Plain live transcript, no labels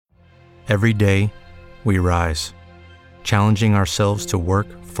Every day, we rise, challenging ourselves to work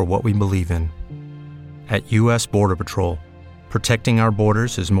for what we believe in. At U.S. Border Patrol, protecting our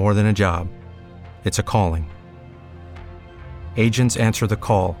borders is more than a job. It's a calling. Agents answer the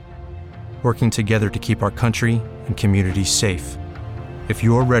call, working together to keep our country and communities safe. If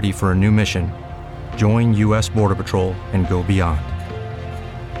you're ready for a new mission, join U.S. Border Patrol and go beyond.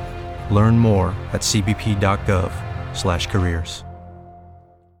 Learn more at cbp.gov/careers.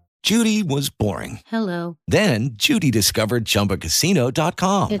 Judy was boring. Hello. Then Judy discovered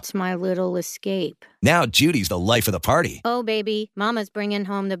ChumbaCasino.com. It's my little escape. Now Judy's the life of the party. Oh, baby, mama's bringing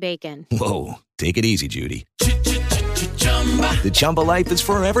home the bacon. Whoa, take it easy, Judy. The Chumba life is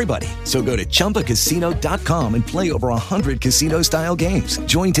for everybody. So go to ChumbaCasino.com and play over 100 casino-style games.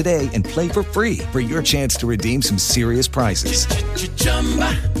 Join today and play for free for your chance to redeem some serious prizes.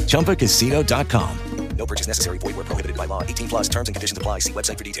 ChumbaCasino.com. No purchase necessary. Void where prohibited by law. 18+ terms and conditions apply. See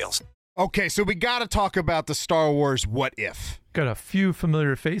website for details. Okay, so we got to talk about the Star Wars What If. Got a few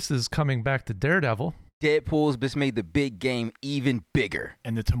familiar faces coming back to Daredevil. Deadpool's just made the big game even bigger.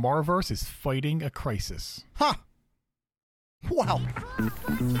 And the Tomorrowverse is fighting a crisis. Huh. Wow.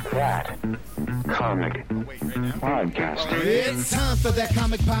 That comic podcast. It's time for that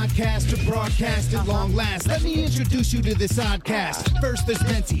comic podcast to broadcast at long last. Let me introduce you to this oddcast. First there's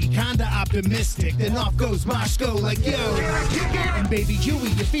Menti, kinda optimistic. Then off goes Moshko like yo. And Baby Huey,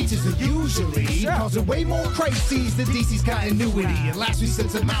 your features are usually causing way more crises than DC's continuity. And last we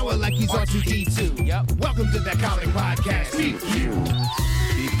sent some hour like he's R2D2. Yep. Welcome to that comic podcast. Beep you, Menti.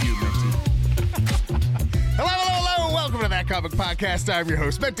 Hello, welcome to that comic podcast. I'm your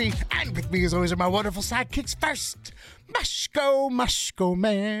host, Menti, and with me as always are my wonderful sidekicks. First, Moshko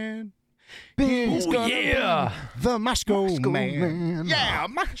Man. He's gonna be the Moshko Man. Yeah,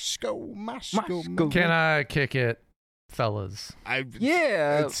 Moshko Man. Can I kick it, fellas?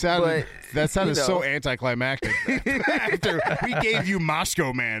 Yeah, that sounded so anticlimactic. After we gave you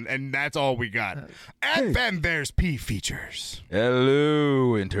Moshko Man, and that's all we got. And then there's P Features.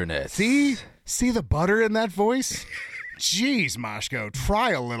 Hello, Internet. See the butter in that voice? Jeez, Moshko, try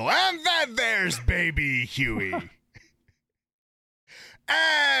a little. And then there's Baby Huey.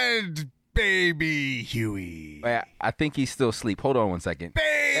 And Baby Huey. Wait, I think he's still asleep. Hold on one second.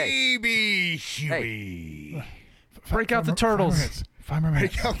 Baby Huey. Break out the turtles. 5 more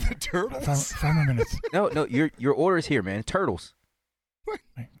minutes. Break out the turtles? 5 more minutes. No, your order is here, man. Turtles. Wait,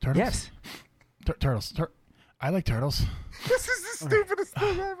 turtles? Yes. Turtles. I like turtles. This is the stupidest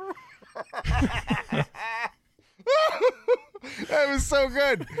thing ever. That was so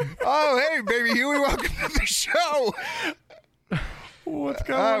good. Oh, hey, Baby Huey, welcome to the show. What's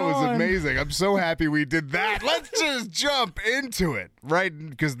going on? That was amazing. I'm so happy we did that. Let's just jump into it, right?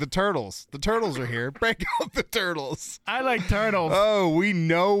 Because the turtles are here. Break out the turtles. I like turtles. Oh, we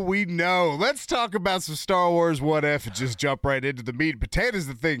know. Let's talk about some Star Wars What If and just jump right into the meat and potatoes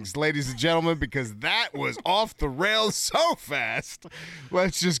of things, ladies and gentlemen, because that was off the rails so fast.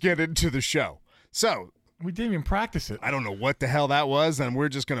 Let's just get into the show. So, we didn't even practice it. I don't know what the hell that was, and we're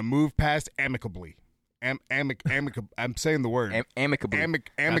just going to move past amicably. I'm saying the word. Amicably.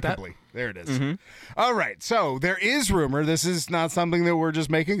 Amicably. There it is. Mm-hmm. All right. So there is rumor. This is not something that we're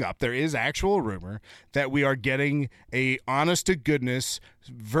just making up. There is actual rumor that we are getting a honest-to-goodness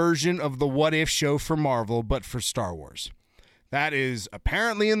version of the What If show for Marvel, but for Star Wars. That is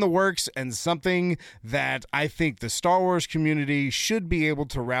apparently in the works and something that I think the Star Wars community should be able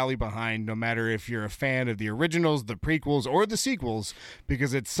to rally behind, no matter if you're a fan of the originals, the prequels, or the sequels,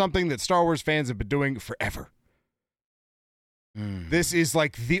 because it's something that Star Wars fans have been doing forever. This is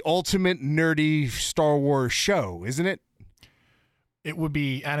like the ultimate nerdy Star Wars show, isn't it? It would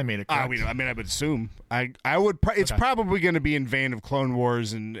be animated, correct? I would assume. I would. It's probably going to be in vein of Clone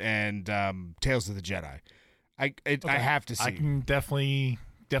Wars and Tales of the Jedi. I have to see. I can definitely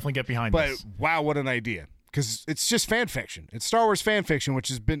get behind this. But wow, what an idea. Because it's just fan fiction. It's Star Wars fan fiction, which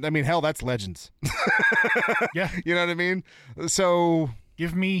has been, hell, that's Legends. Yeah. You know what I mean? So.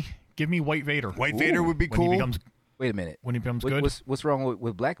 Give me White Vader. White Vader would be cool. Wait a minute. When he becomes good. What's wrong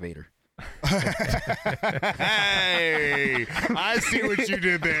with Black Vader? Hey, I see what you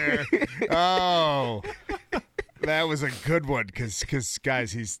did there. Oh. That was a good one because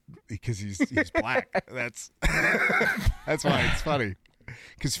guys, he's black. That's why it's funny.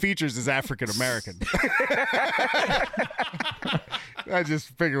 Because Features is African American. I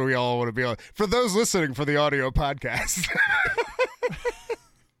just figure we all want to be on. For those listening for the audio podcast.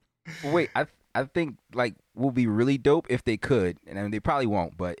 Wait, I think like will be really dope if they could, and I mean, they probably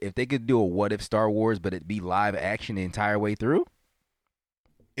won't, but if they could do a What If Star Wars, but it'd be live action the entire way through.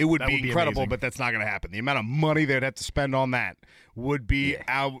 It would be incredible, amazing. but that's not going to happen. The amount of money they'd have to spend on that would be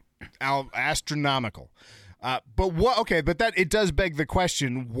astronomical. But that it does beg the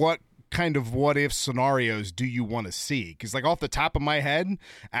question: what kind of what if scenarios do you want to see? Because like off the top of my head,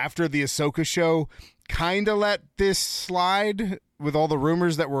 after the Ahsoka show kind of let this slide with all the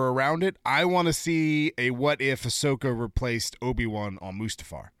rumors that were around it, I want to see a what if Ahsoka replaced Obi-Wan on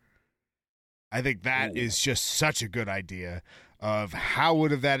Mustafar. I think that is just such a good idea of how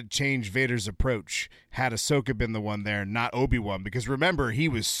would have that changed Vader's approach had Ahsoka been the one there, not Obi-Wan. Because remember, he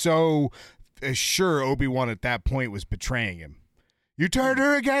was so sure Obi-Wan at that point was betraying him. You turned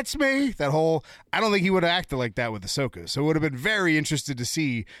her against me. I don't think he would have acted like that with Ahsoka. So it would have been very interested to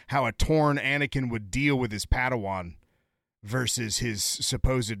see how a torn Anakin would deal with his Padawan versus his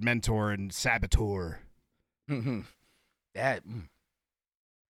supposed mentor and saboteur. Mm-hmm. That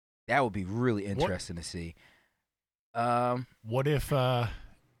would be really interesting to see. What if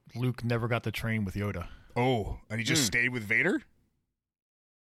Luke never got to train with Yoda? Oh, and he just stayed with Vader?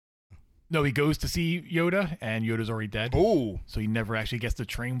 No, he goes to see Yoda, and Yoda's already dead. Oh. So he never actually gets to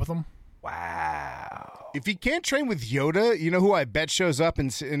train with him? Wow. If he can't train with Yoda, you know who I bet shows up in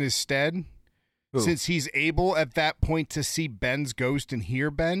his stead? Who? Since he's able at that point to see Ben's ghost and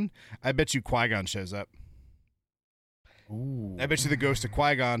hear Ben, I bet you Qui-Gon shows up. Ooh. I bet you the ghost of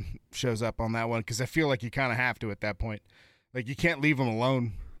Qui-Gon shows up on that one, because I feel like you kind of have to at that point. Like, you can't leave him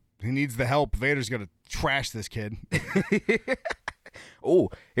alone. He needs the help. Vader's going to trash this kid. Oh,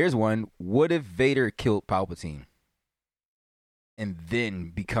 here's one. What if Vader killed Palpatine and then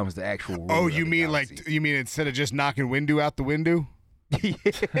becomes the actual ruler? Oh, you mean instead of just knocking Windu out the window? The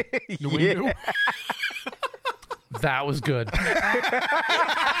window? That was good.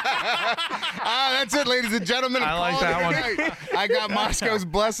 That's it, ladies and gentlemen. I like that one. I got Moscow's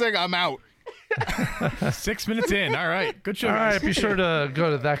blessing. I'm out. 6 minutes in. All right. Good show. All guys. right, be sure to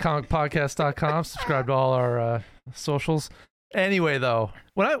go to thatcomicpodcast.com, subscribe to all our socials. Anyway, though,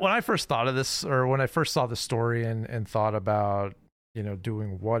 when I first thought of this, or when I first saw the story and thought about,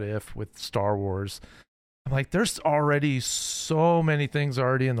 doing what if with Star Wars, I'm like, there's already so many things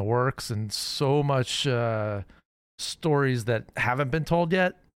already in the works and so much stories that haven't been told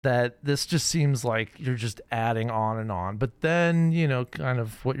yet that this just seems like you're just adding on and on. But then, kind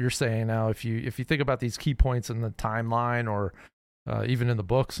of what you're saying now, if you think about these key points in the timeline or even in the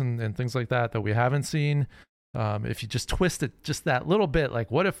books and things like that we haven't seen, if you just twist it just that little bit,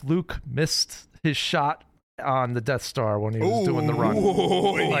 like what if Luke missed his shot on the Death Star when he was doing the run?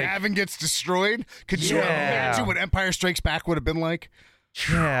 And Yavin gets destroyed? Could you imagine what Empire Strikes Back would have been like?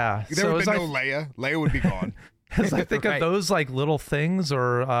 Yeah. There would have been no Leia. Leia would be gone. As I think of those like little things,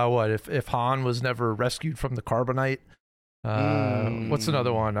 or if Han was never rescued from the carbonite? What's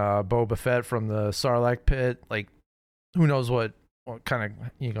another one? Boba Fett from the Sarlacc pit. Like, who knows what kind of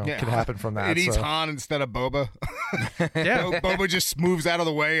could happen from that? It eats Han instead of Boba. Yeah, Boba just moves out of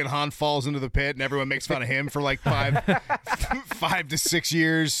the way, and Han falls into the pit, and everyone makes fun of him for like 5 to 6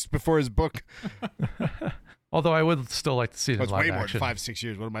 years before his book. Although I would still like to see it in It's live way more action. than 5-6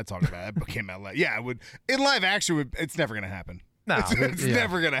 years. What am I talking about? That book came out late. Yeah, it would. In live action, it's never going to happen. No, it's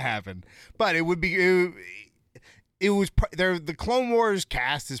never going to happen. But it would be. It was. The Clone Wars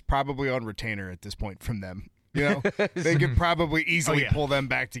cast is probably on retainer at this point from them. They could probably easily pull them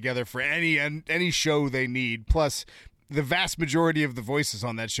back together for any show they need. Plus, the vast majority of the voices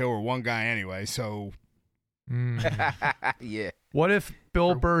on that show are one guy anyway. So, yeah. What if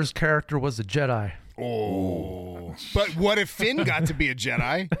Bill Burr's character was a Jedi? Oh, but what if Finn got to be a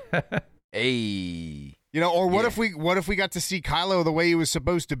Jedi? Hey, or what if we got to see Kylo the way he was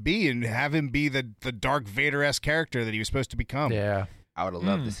supposed to be and have him be the Dark Vader-esque character that he was supposed to become? Yeah, I would have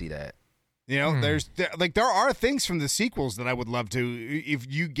loved to see that. There are things from the sequels that I would love to,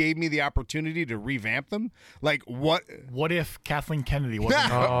 if you gave me the opportunity to revamp them. Like what if Kathleen Kennedy wasn't?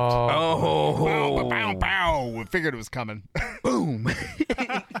 Bow. I figured it was coming. Boom.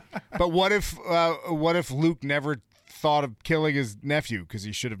 But what if Luke never thought of killing his nephew because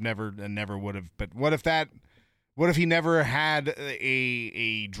he should have never and never would have? But what if he never had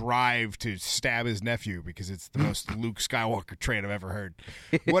a drive to stab his nephew because it's the most Luke Skywalker trait I've ever heard?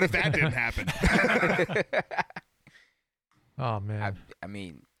 What if that didn't happen? Oh man. I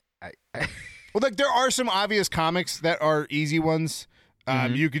mean, well, there are some obvious comics that are easy ones.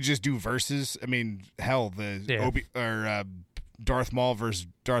 You could just do verses. I mean, hell, Darth Maul versus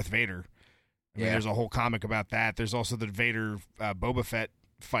Darth Vader. I mean, there's a whole comic about that. There's also the Vader Boba Fett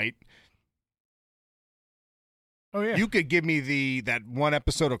fight. Oh yeah. You could give me that one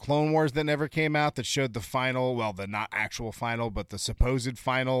episode of Clone Wars that never came out that showed the final, well, the not actual final, but the supposed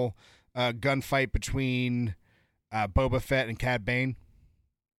final gunfight between Boba Fett and Cad Bane.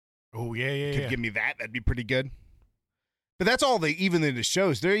 Oh yeah. Could give me that. That'd be pretty good. But that's all even in the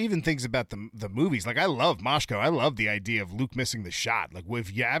shows. There are even things about the movies. Like, I love Moshko. I love the idea of Luke missing the shot. Like,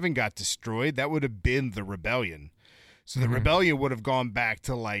 if Yavin got destroyed, that would have been the rebellion. So the rebellion would have gone back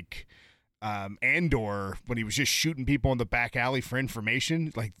to, like, Andor when he was just shooting people in the back alley for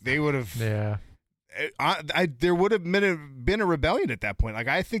information. Like, they would have... Yeah. There would have been a rebellion at that point. Like,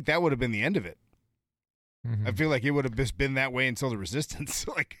 I think that would have been the end of it. Mm-hmm. I feel like it would have just been that way until the Resistance,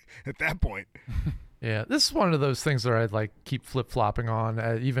 like, at that point. Yeah, this is one of those things that I'd like keep flip-flopping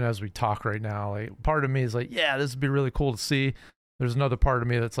on, even as we talk right now. Like, part of me is like, yeah, this would be really cool to see. There's another part of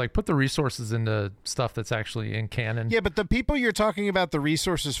me that's like, put the resources into stuff that's actually in canon. Yeah, but the people you're talking about the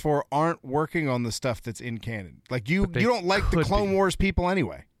resources for aren't working on the stuff that's in canon. Like, you don't like the Clone Wars people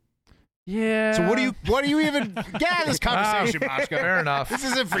anyway. Yeah. So what do you even get out of this conversation, Moshko? Fair enough. This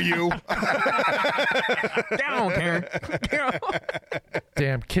isn't for you. Down, Karen.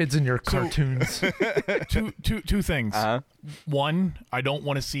 Damn kids in your cartoons. Two things. One, I don't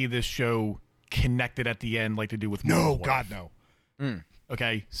want to see this show connected at the end like they do with Marvel. No, God, no.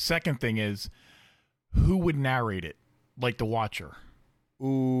 Okay. Second thing is, who would narrate it? Like the Watcher.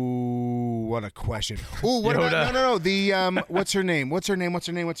 Ooh, what a question. Ooh, what about no. The what's her name? What's her name?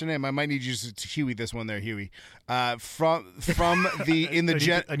 I might need you to Huey this one there, Huey. From the in the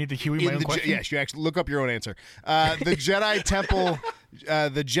jet. I need to Huey my own question. Yes, you actually look up your own answer. The Jedi Temple,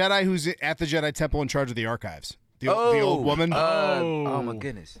 the Jedi who's at the Jedi Temple in charge of the archives. The old woman. Oh my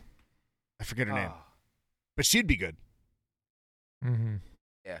goodness, I forget her name, but she'd be good. Mm-hmm.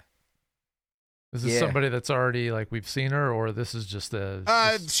 Yeah. Is this somebody that's already, like, we've seen her, or this is just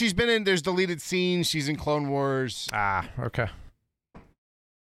a... She's been in... There's deleted scenes. She's in Clone Wars. Ah, okay.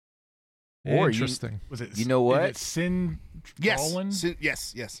 Or interesting. Was it? You know what? Is it Sin Drolin?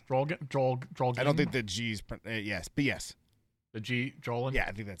 Yes. Drolin. I don't think the G's... yes, but yes. The G Drolin? Yeah,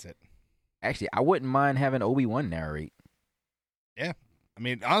 I think that's it. Actually, I wouldn't mind having Obi-Wan narrate. Yeah. I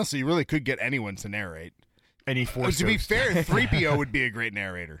mean, honestly, you really could get anyone to narrate. Any Force To be Ghost. fair, 3PO would be a great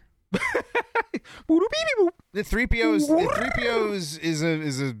narrator. The 3PO is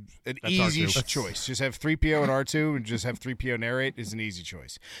an easy choice. Just have 3PO and R2 and just have 3PO narrate is an easy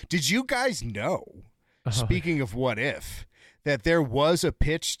choice. Did you guys know, speaking of What If, that there was a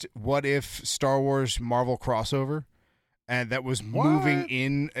pitched What If Star Wars Marvel crossover? And that was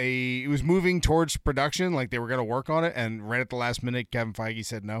it was moving towards production, like they were going to work on it, and right at the last minute, Kevin Feige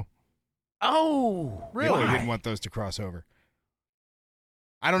said no. Oh, really? They didn't want those to cross over.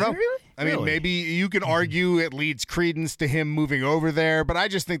 I don't know. Really? I mean, maybe you can argue it leads credence to him moving over there, but I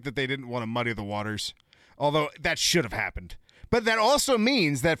just think that they didn't want to muddy the waters, although that should have happened. But that also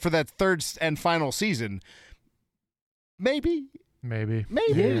means that for that third and final season, maybe. Maybe.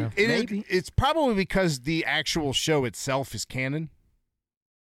 Yeah, maybe. It's probably because the actual show itself is canon.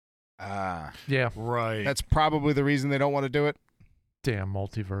 Yeah. Right. That's probably the reason they don't want to do it. Damn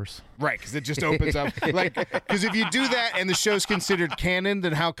multiverse. Right, because it just opens up. Because if you do that and the show's considered canon,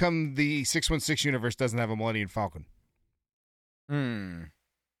 then how come the 616 universe doesn't have a Millennium Falcon? Because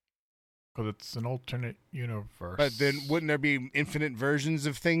it's an alternate universe. But then wouldn't there be infinite versions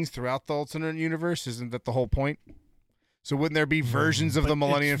of things throughout the alternate universe? Isn't that the whole point? So wouldn't there be versions of the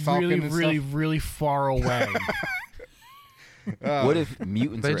Millennium Falcon? Really far away. What if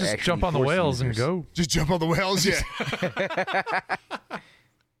mutants they are just actually jump on the Force whales users? and go? Just jump on the whales, yeah.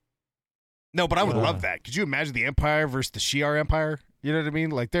 No, but I would love that. Could you imagine the Empire versus the Shi'ar Empire? You know what I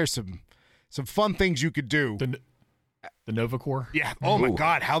mean? Like, there's some fun things you could do. The Nova Corps? Yeah. Oh my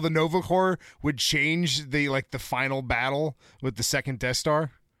God, how the Nova Corps would change the final battle with the second Death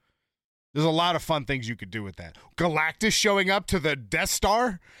Star. There's a lot of fun things you could do with that. Galactus showing up to the Death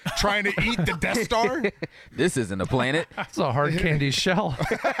Star, trying to eat the Death Star. This isn't a planet. It's a hard candy shell. The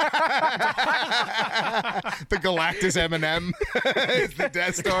Galactus M&M is the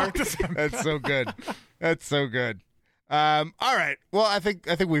Death Star. That's so good. That's so good. All right. Well, I think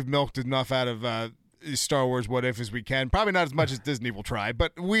we've milked enough out of Star Wars What If as we can. Probably not as much as Disney will try,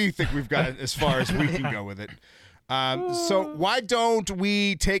 but we think we've got as far as we can go with it. So why don't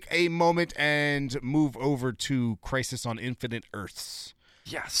we take a moment and move over to Crisis on Infinite Earths?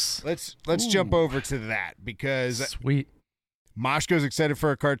 Yes. Let's jump over to that because Sweet. Moshko's excited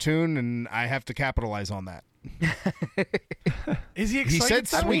for a cartoon, and I have to capitalize on that. Is he excited? He said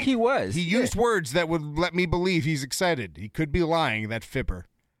I sweet. think he was. He used words that would let me believe he's excited. He could be lying, that fibber.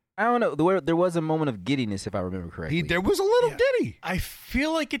 I don't know. There was a moment of giddiness, if I remember correctly. There was a little ditty. I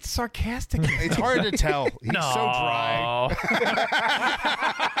feel like it's sarcastic. It's hard to tell. He's so dry.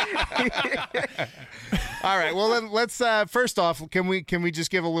 All right. Well, then let's first off, can we just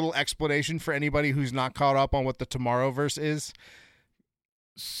give a little explanation for anybody who's not caught up on what the Tomorrowverse is?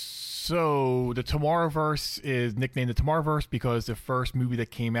 So the Tomorrowverse is nicknamed the Tomorrowverse because the first movie that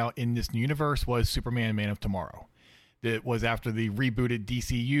came out in this new universe was Superman: Man of Tomorrow. It was after the rebooted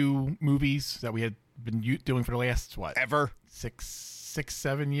DCU movies that we had been doing for the last, ever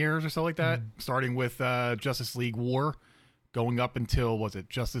 6-7 years or so like that, starting with Justice League War, going up until, was it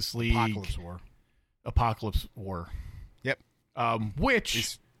Justice League Apocalypse War. Yep.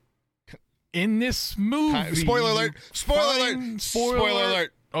 Which in this movie, spoiler alert.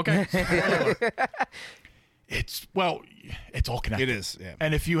 Okay. Spoiler alert. It's all connected. It is, yeah.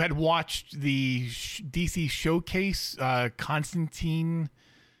 And if you had watched the DC Showcase, Constantine,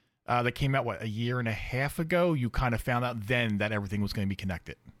 that came out, a year and a half ago, you kind of found out then that everything was going to be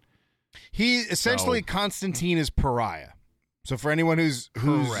connected. Constantine is Pariah. So for anyone who's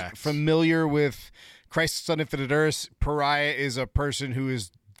familiar with Crisis on Infinite Earths, Pariah is a person who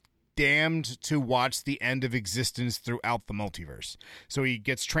is damned to watch the end of existence throughout the multiverse. So he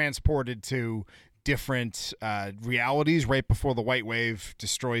gets transported to different realities right before the White Wave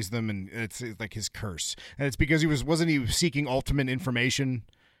destroys them, and it's like his curse. And it's because he wasn't seeking ultimate information.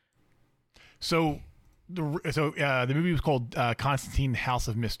 So the movie was called Constantine: House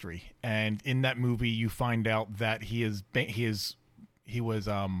of Mystery, and in that movie you find out that he was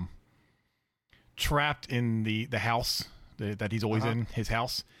trapped in the house that he's always in, his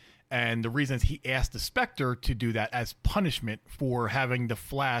house. And the reason is he asked the Spectre to do that as punishment for having the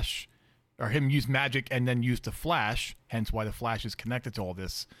Flash, or him use magic and then use the Flash, hence why the Flash is connected to all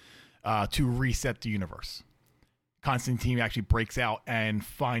this, to reset the universe. Constantine actually breaks out and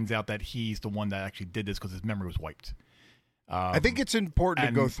finds out that he's the one that actually did this because his memory was wiped. I think it's important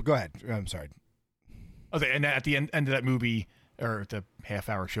to go through. Go ahead. I'm sorry. Okay, and at the end of that movie, or the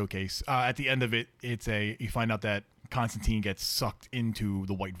half-hour showcase, at the end of it, you find out that Constantine gets sucked into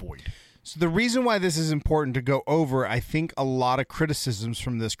the White Void. So the reason why this is important to go over, I think a lot of criticisms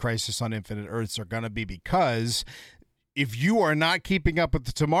from this Crisis on Infinite Earths are going to be because if you are not keeping up with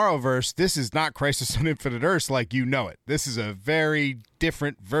the Tomorrowverse, this is not Crisis on Infinite Earths like you know it. This is a very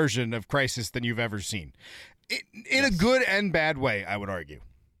different version of Crisis than you've ever seen. In a good and bad way, I would argue.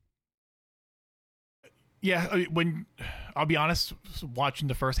 Yeah, I'll be honest, watching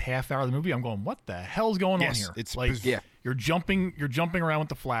the first half hour of the movie, I'm going, what the hell's going on here? It's like you're jumping around with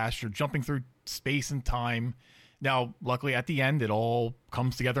the Flash, you're jumping through space and time. Now, luckily at the end it all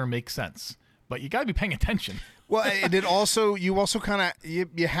comes together and makes sense. But you got to be paying attention. Well, and you also kind of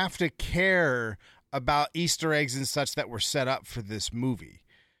you have to care about Easter eggs and such that were set up for this movie.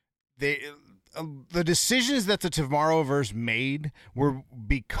 The decisions that the Tomorrowverse made were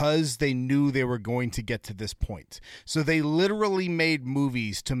because they knew they were going to get to this point. So they literally made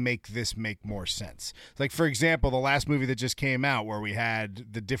movies to make this make more sense. Like, for example, the last movie that just came out where we had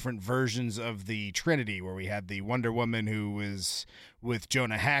the different versions of the Trinity, where we had the Wonder Woman who was with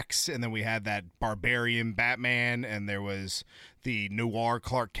Jonah Hex, and then we had that barbarian Batman, and there was the noir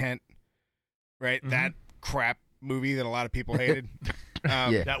Clark Kent, right? Mm-hmm. That crap movie that a lot of people hated.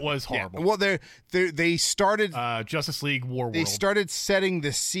 That was horrible. Yeah. Well, they started Justice League War World. They started setting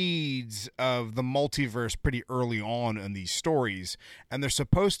the seeds of the multiverse pretty early on in these stories, and they're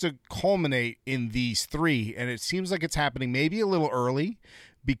supposed to culminate in these three. And it seems like it's happening maybe a little early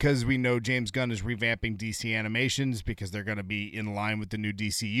because we know James Gunn is revamping DC animations because they're going to be in line with the new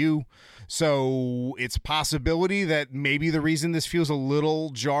DCU. So it's a possibility that maybe the reason this feels a little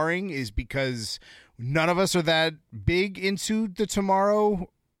jarring is because none of us are that big into the Tomorrowverse.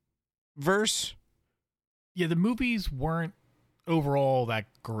 Yeah, the movies weren't overall that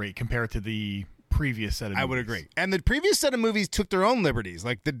great compared to the previous set of movies. I would agree. And the previous set of movies took their own liberties.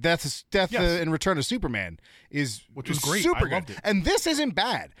 Like the Death and Return of Superman which was great. Super good. It. And this isn't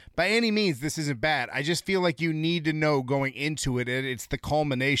bad. By any means, this isn't bad. I just feel like you need to know going into it, it's the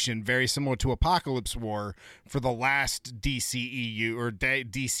culmination, very similar to Apocalypse War for the last DCEU or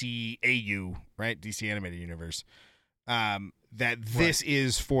DCAU, right? DC Animated Universe. That this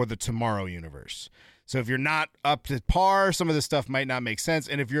is for the Tomorrow universe. So if you're not up to par, some of this stuff might not make sense.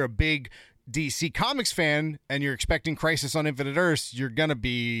 And if you're a big DC Comics fan and you're expecting Crisis on Infinite Earths, you're going to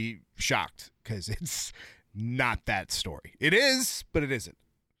be shocked because it's not that story. It is, but it isn't.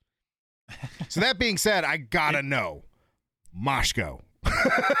 So that being said, I got to know, Moshko,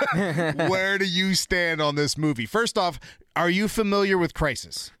 where do you stand on this movie? First off, are you familiar with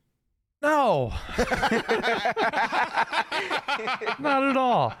Crisis? No. Not at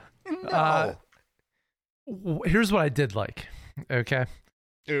all. No. Here's what I did like. Okay.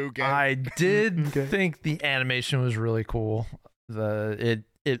 I did think the animation was really cool. It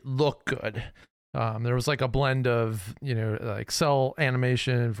looked good. There was like a blend of, like cell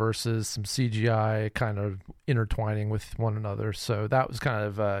animation versus some CGI kind of intertwining with one another. So that was kind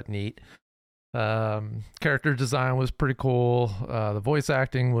of neat. Character design was pretty cool. The voice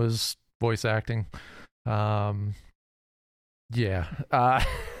acting was voice acting.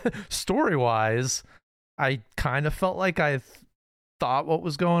 Story-wise, I kind of felt like I thought what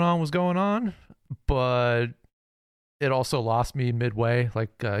was going on, but it also lost me midway.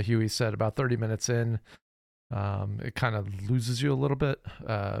 Like Huey said, about 30 minutes in, it kind of loses you a little bit,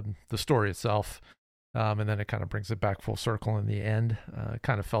 the story itself, and then it kind of brings it back full circle in the end. It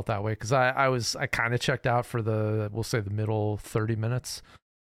kind of felt that way because I kind of checked out for we'll say the middle 30 minutes.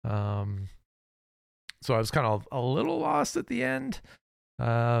 So I was kind of a little lost at the end.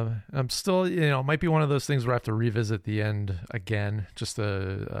 I'm still, it might be one of those things where I have to revisit the end again, just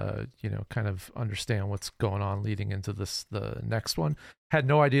to, kind of understand what's going on leading into the next one. Had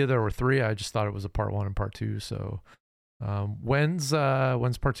no idea there were 3. I just thought it was a part 1 and part 2. So, when's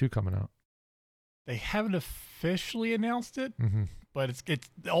part 2 coming out? They haven't officially announced it, mm-hmm. but it's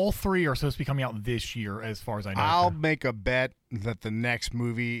all 3 are supposed to be coming out this year, as far as I know. I'll make a bet that the next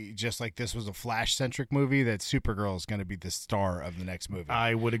movie, just like this was a Flash-centric movie, that Supergirl is going to be the star of the next movie.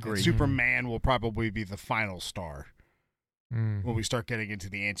 I would agree. And Superman will probably be the final star when we start getting into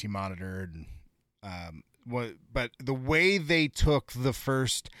the Anti-Monitor. But the way they took the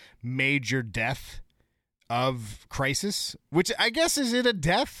first major death of Crisis, which I guess, is it a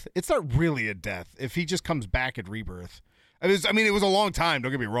death? It's not really a death if he just comes back at Rebirth. It was a long time,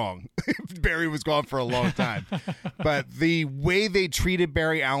 don't get me wrong. Barry was gone for a long time. But the way they treated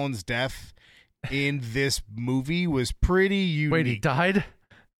Barry Allen's death in this movie was pretty unique. Wait, he died?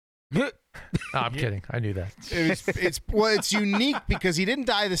 I'm kidding. I knew that. It's unique because he didn't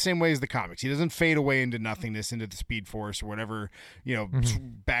die the same way as the comics. He doesn't fade away into nothingness, into the Speed Force or whatever,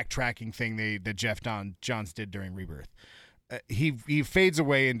 backtracking thing that Jeff Johns did during Rebirth. He fades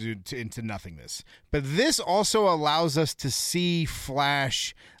away into nothingness. But this also allows us to see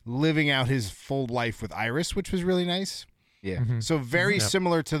Flash living out his full life with Iris, which was really nice. Yeah. Mm-hmm. So very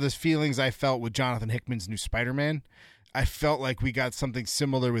similar to the feelings I felt with Jonathan Hickman's new Spider-Man. I felt like we got something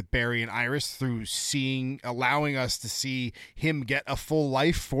similar with Barry and Iris through allowing us to see him get a full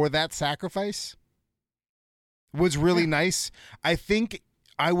life for that sacrifice. Was really nice. I think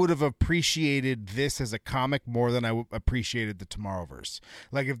I would have appreciated this as a comic more than I appreciated the Tomorrowverse.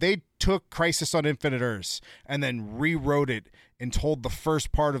 Like if they took Crisis on Infinite Earths and then rewrote it and told the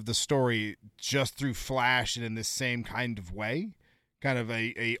first part of the story just through Flash and in this same kind of way, kind of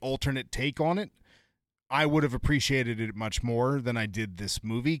a alternate take on it, I would have appreciated it much more than I did this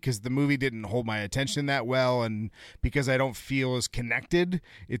movie, because the movie didn't hold my attention that well, and because I don't feel as connected,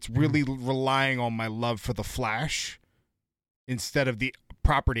 it's really relying on my love for the Flash instead of the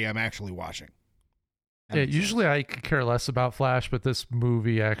property I'm actually watching. Yeah, usually I could care less about Flash, but this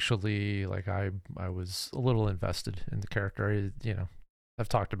movie actually, like, I was a little invested in the character. I've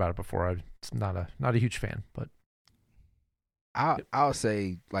talked about it before. I'm not a huge fan, but I'll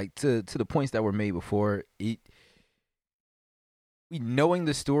say, like, to the points that were made before, knowing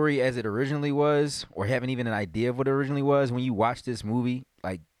the story as it originally was, or having even an idea of what it originally was, when you watch this movie,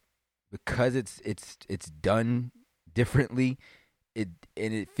 like, because it's done differently,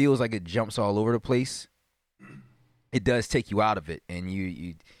 it feels like it jumps all over the place. It does take you out of it, and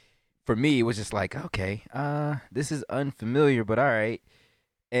you for me, it was just like, okay, this is unfamiliar, but all right.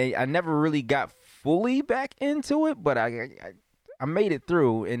 And I never really got fully back into it, but I made it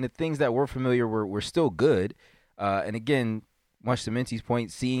through, and the things that were familiar were still good. And again, much to Minty's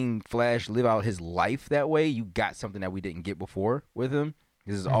point, seeing Flash live out his life that way, you got something that we didn't get before with him.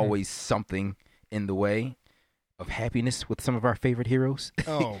 There's always something in the way of happiness with some of our favorite heroes.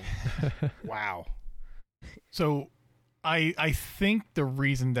 Oh, wow. So I think the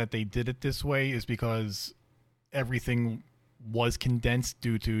reason that they did it this way is because everything was condensed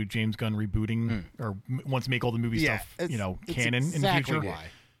due to James Gunn rebooting or wants to make all the movie stuff, canon exactly in the future. Why.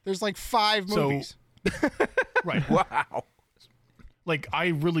 There's like 5 movies. Right. Wow. Like, I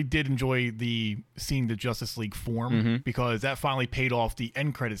really did enjoy seeing the Justice League form because that finally paid off the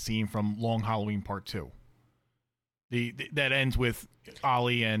end credit scene from Long Halloween Part 2. That ends with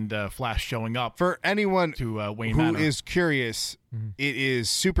Ollie and Flash showing up. For anyone to Wayne who Manor. is curious, it is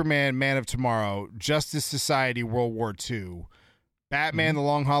Superman, Man of Tomorrow, Justice Society, World War II, Batman, The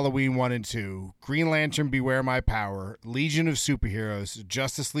Long Halloween 1 and 2, Green Lantern, Beware My Power, Legion of Superheroes,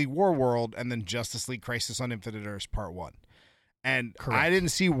 Justice League War World, and then Justice League Crisis on Infinite Earths Part 1. And Correct. I didn't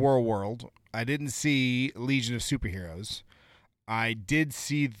see War World. I didn't see Legion of Superheroes. I did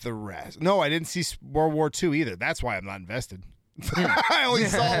see the rest. No, I didn't see World War II either. That's why I'm not invested. I only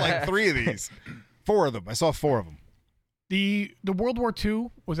saw like 3 of these. 4 of them. I saw 4 of them. The World War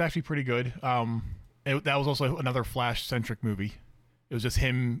II was actually pretty good. That was also another Flash-centric movie. It was just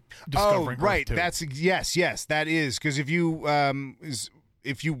him discovering Oh, right. Earth 2. That's yes, that is because if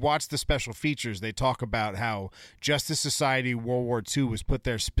you watch the special features, they talk about how Justice Society World War II was put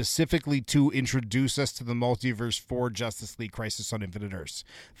there specifically to introduce us to the multiverse for Justice League Crisis on Infinite Earths.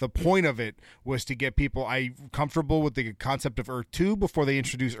 The point of it was to get people comfortable with the concept of Earth 2 before they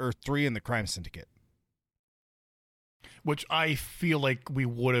introduce Earth 3 and the Crime Syndicate. Which I feel like we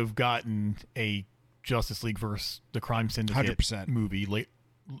would have gotten a Justice League versus the Crime Syndicate 100%. movie late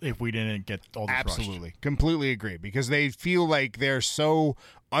if we didn't get all this Absolutely. rushed. Completely agree. Because they feel like they're so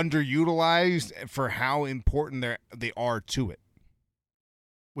underutilized for how important they are to it.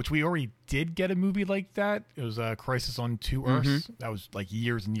 Which we already did get a movie like that. It was Crisis on Two Earths. That was like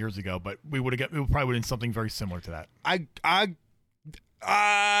years and years ago, but we probably would have been something very similar to that.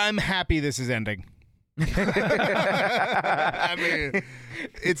 I'm happy this is ending. I mean,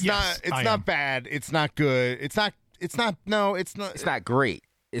 it's not bad. It's not good. It's not great.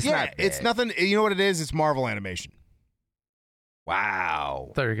 It's not bad. It's nothing. You know what it is? It's Marvel animation. Wow.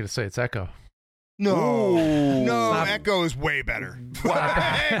 I thought you were going to say it's Echo. No, not- Echo is way better.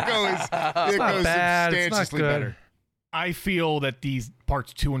 Wow. Echo is bad. It's not substantially good. better. I feel that these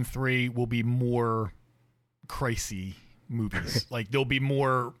parts 2 and 3 will be more crazy movies. Like they'll be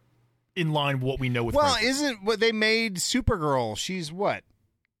more in line with what we know with Well, Crisis. isn't what they made Supergirl? She's what?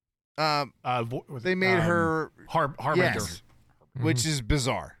 They made her Harbinger. yes, which is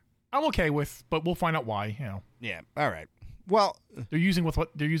bizarre. I'm okay with, but we'll find out why. You know, Yeah. All right. Well, they're using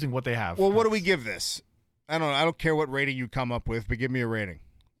what they have. well, what do we give this? I don't care what rating you come up with, but give me a rating.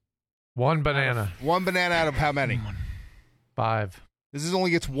 1 banana. 1 banana out of how many? 5. This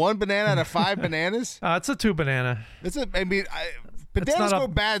only gets 1 banana out of 5 bananas. It's a 2 banana. Bananas not go a-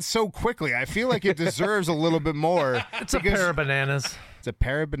 bad so quickly. I feel like it deserves a little bit more. It's a pair of bananas. It's a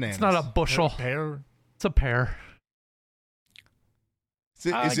pair of bananas. It's not a bushel. Pear. It's a pear.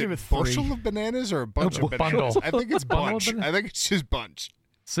 Is give it it 3. bushel of bananas or a bunch A of bananas? bundle. I think it's Bundle of bunch. bananas. I think it's just bunch.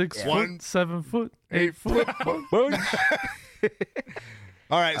 6 One- foot, 7 foot, 8 foot.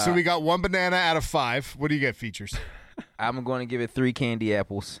 All right, so we got 1 banana out of 5. What do you get, Features? I'm going to give it 3 candy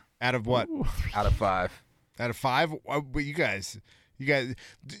apples Out of what? out of 5. Out of 5? But you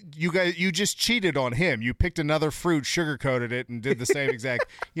just cheated on him. You picked another fruit, sugar-coated it, and did the same exact.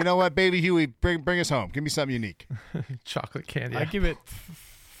 You know what, baby Huey, bring us home. Give me something unique. Chocolate candy. I give it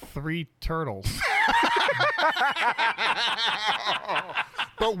 3 turtles.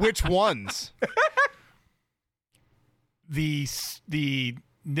 But which ones? the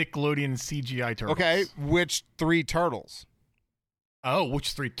Nickelodeon CGI turtles. Okay, which 3 turtles? Oh,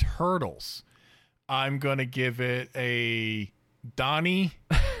 which 3 turtles? I'm gonna give it a Donnie,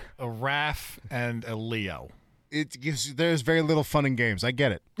 a Raph, and a Leo. There's very little fun in games. I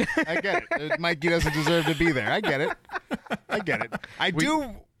get it. Mikey doesn't deserve to be there. I get it.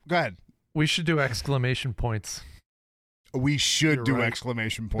 Go ahead. We should do exclamation points. We should You're do right.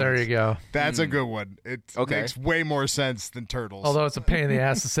 exclamation points. There you go. That's a good one. It Okay. makes way more sense than turtles. Although it's a pain in the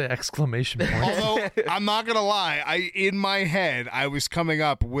ass to say exclamation points. Although I'm not gonna lie, in my head I was coming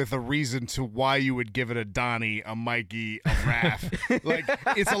up with a reason to why you would give it a Donnie, a Mikey, a Raph. Like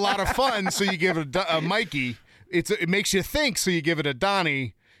it's a lot of fun, so you give it a Mikey. It makes you think, so you give it a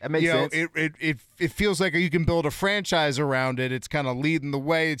Donnie. That makes sense. It feels like you can build a franchise around it. It's kind of leading the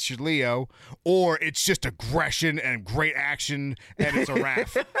way. It's your Leo, or it's just aggression and great action, and it's a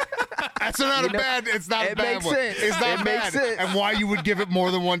Raph. That's not bad. It's not a it bad makes one. sense. It's not It bad. makes sense. And why you would give it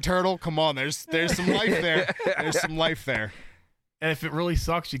more than 1 turtle? Come on, there's some life there. There's some life there. And if it really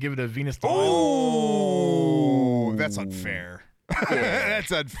sucks, you give it a Venus de Milo. Oh, that's unfair.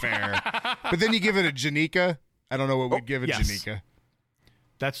 That's unfair. But then you give it a Janika. I don't know what we'd give it, yes. Janika.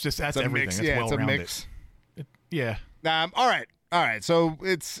 That's It's a everything. mix. That's Yeah, well it's a rounded. mix. Yeah. All right. So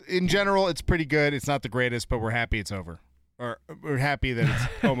it's in general, it's pretty good. It's not the greatest, but we're happy it's over. Or we're happy that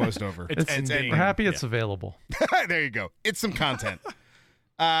it's almost over. It's ending. We're happy it's available. There you go. It's some content.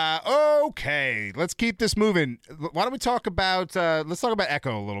 Okay, let's keep this moving. Why don't we talk about? Let's talk about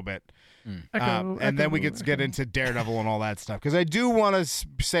Echo a little bit. And then we get into Daredevil and all that stuff. Because I do want to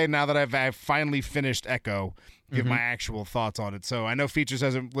say now that I've finally finished Echo, give my actual thoughts on it. So I know Features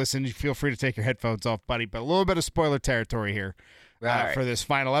hasn't listened. You feel free to take your headphones off, buddy. But a little bit of spoiler territory here Right. for this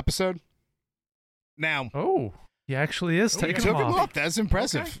final episode. Now, Oh, he actually is you taking took them him off. off. That's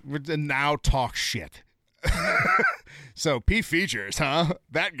impressive. And now talk shit. So P Features, huh?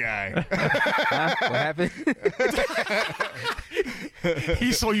 That guy. Huh? What happened?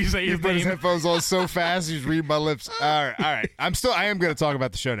 He saw you say He his put his name. headphones on so fast, he's reading my lips. All right. I am going to talk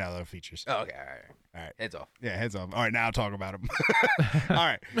about the show now, though, features. Oh, okay, all right. Heads off. Yeah, heads off. All right, now I'll talk about him. All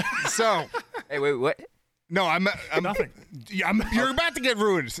right. So. Hey, wait, what? No, I'm Nothing. You're about to get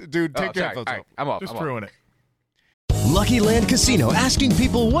ruined, dude. Take your sorry. headphones All off. right, I'm off. Just I'm off. ruin it. Lucky Land Casino asking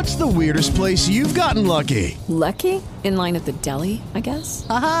people, what's the weirdest place you've gotten lucky? Lucky? In line at the deli, I guess?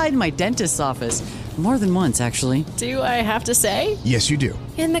 Aha, in my dentist's office. More than once, actually. Do I have to say? Yes, you do.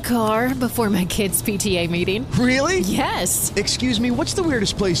 In the car before my kids' PTA meeting. Really? Yes. Excuse me, what's the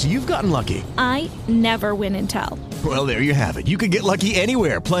weirdest place you've gotten lucky? I never win and tell. Well, there you have it. You can get lucky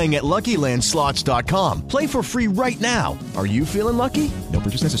anywhere, playing at LuckyLandSlots.com. Play for free right now. Are you feeling lucky? No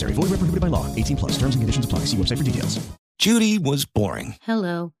purchase necessary. Void where prohibited by law. 18+. Terms and conditions apply. See website for details. Judy was boring.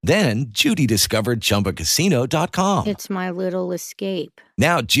 Hello. Then Judy discovered ChumbaCasino.com. It's my little escape.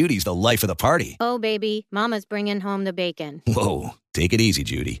 Now Judy's the life of the party. Oh, baby, mama's bringing home the bacon. Whoa, take it easy,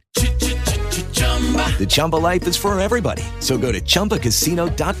 Judy. The Chumba life is for everybody. So go to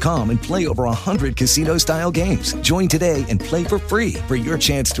ChumbaCasino.com and play over 100 casino-style games. Join today and play for free for your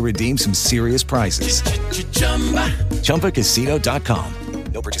chance to redeem some serious prizes. ChumbaCasino.com.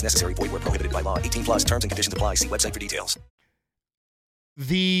 No purchase necessary. Void where prohibited by law. 18+. Terms and conditions apply. See website for details.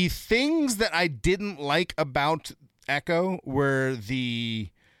 The things that I didn't like about Echo were the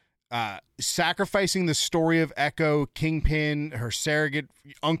sacrificing the story of Echo, Kingpin, her surrogate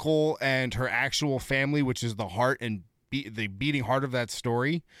uncle, and her actual family, which is the heart and the beating heart of that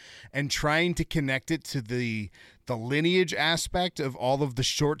story, and trying to connect it to the lineage aspect of all of the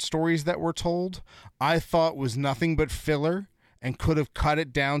short stories that were told, I thought was nothing but filler and could have cut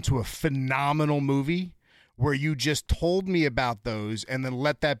it down to a phenomenal movie where you just told me about those and then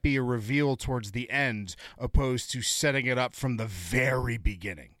let that be a reveal towards the end, opposed to setting it up from the very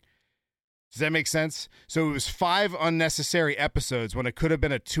beginning. Does that make sense? So it was 5 unnecessary episodes when it could have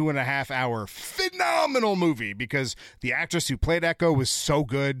been a 2.5-hour phenomenal movie, because the actress who played Echo was so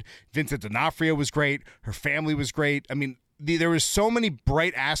good. Vincent D'Onofrio was great. Her family was great. I mean, there was so many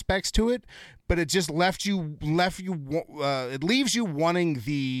bright aspects to it, but it just it leaves you wanting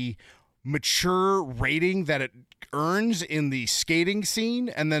the mature rating that it earns in the skating scene,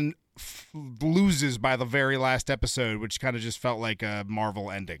 and then loses by the very last episode, which kind of just felt like a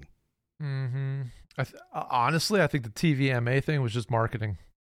Marvel ending. Mm-hmm. Honestly, I think the TVMA thing was just marketing.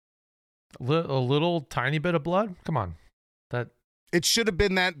 A little tiny bit of blood. Come on, it should have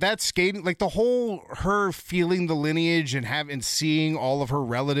been that skating, like the whole her feeling the lineage and seeing all of her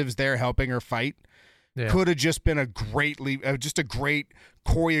relatives there helping her fight. Yeah. Could have just been a great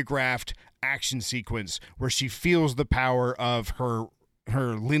choreographed action sequence where she feels the power of her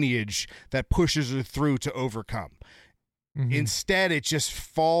lineage that pushes her through to overcome. Mm-hmm. Instead, it just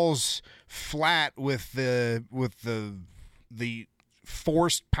falls flat with the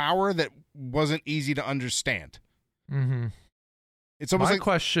forced power that wasn't easy to understand. Mm-hmm. It's almost My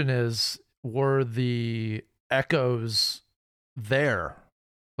question is, were the echoes there?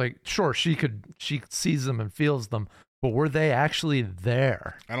 Like, sure, she sees them and feels them, but were they actually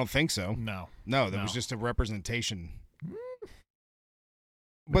there? I don't think so. No, that was just a representation.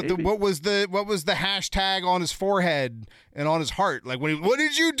 But Maybe. what was the hashtag on his forehead and on his heart? Like, what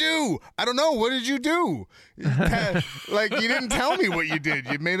did you do? I don't know. What did you do? Like, you didn't tell me what you did.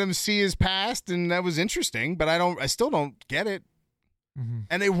 You made him see his past, and that was interesting. But I still don't get it. Mm-hmm.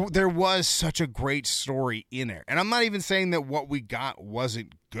 And there was such a great story in there. And I'm not even saying that what we got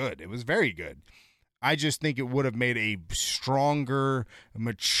wasn't good. It was very good. I just think it would have made a stronger,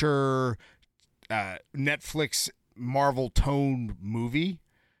 mature Netflix Marvel toned movie,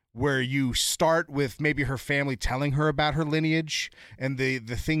 where you start with maybe her family telling her about her lineage and the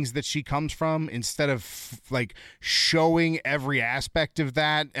things that she comes from, instead of like showing every aspect of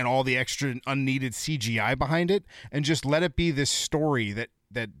that and all the extra unneeded CGI behind it, and just let it be this story that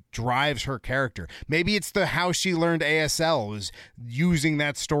drives her character. Maybe it's how she learned ASL, is using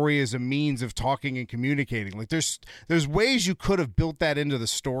that story as a means of talking and communicating. Like there's ways you could have built that into the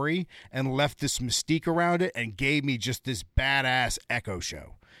story and left this mystique around it and gave me just this badass Echo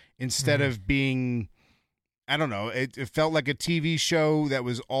show, instead of being, I don't know, it felt like a TV show that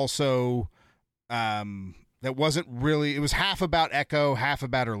was also that wasn't really, it was half about Echo, half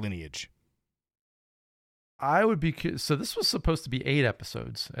about her lineage. I would be, so this was supposed to be 8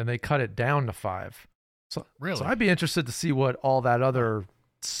 episodes and they cut it down to 5. So I'd be interested to see what all that other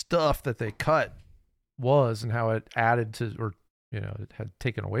stuff that they cut was and how it added to, or, it had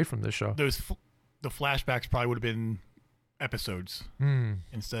taken away from this show. The flashbacks probably would have been episodes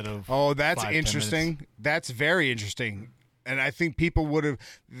instead of. Oh, that's 5-10 interesting. minutes. That's very interesting. And I think people would have.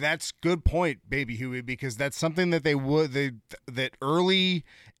 That's good point, Baby Huey, because that's something that that early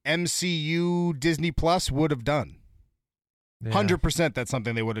MCU Disney Plus would have done. 100%. That's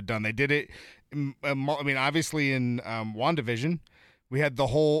something they would have done. They did it. I mean, obviously in WandaVision, we had the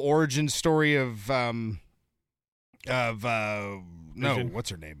whole origin story of what's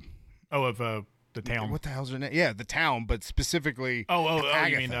her name? Oh, of the town. What the hell's her name? Yeah, the town, but specifically. Agatha.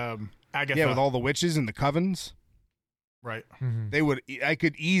 You mean Agatha? Yeah, with all the witches and the covens. Right. They would. I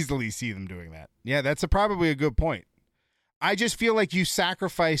could easily see them doing that. Yeah, that's probably a good point. I just feel like you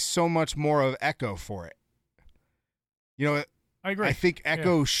sacrifice so much more of Echo for it. You know, I agree. I think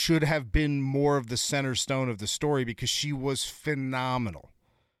Echo should have been more of the center stone of the story because she was phenomenal.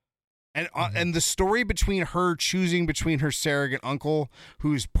 And the story between her choosing between her surrogate uncle,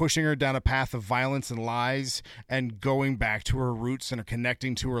 who's pushing her down a path of violence and lies, and going back to her roots and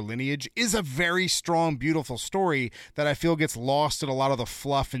connecting to her lineage, is a very strong, beautiful story that I feel gets lost in a lot of the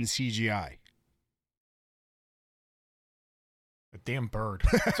fluff and CGI. A damn bird.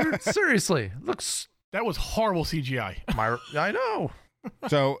 Seriously, looks. That was horrible CGI. I know.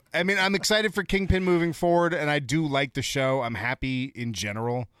 So, I mean, I'm excited for Kingpin moving forward, and I do like the show. I'm happy in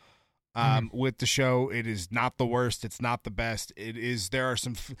general. With the show, it is not the worst. It's not the best. It is. There are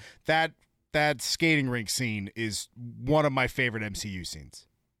some that skating rink scene is one of my favorite MCU scenes.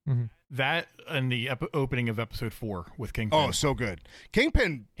 That and the opening of episode 4 with Kingpin. Oh, so good.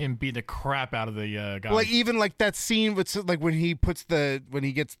 Kingpin, him beating the crap out of the guy. Like even like that scene with like when he gets the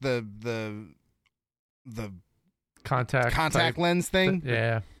contact lens thing.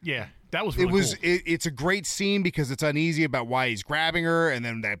 Yeah. That was really cool. It's a great scene because it's uneasy about why he's grabbing her, and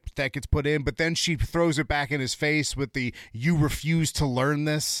then that gets put in, but then she throws it back in his face with the "you refuse to learn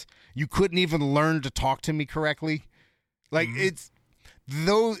this. You couldn't even learn to talk to me correctly." Like it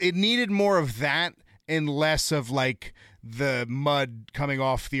needed more of that and less of like the mud coming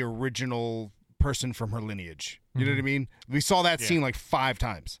off the original person from her lineage. You know what I mean? We saw that scene like 5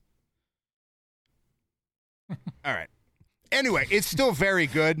 times. All right. Anyway, it's still very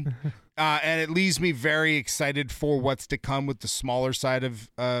good, and it leaves me very excited for what's to come with the smaller side of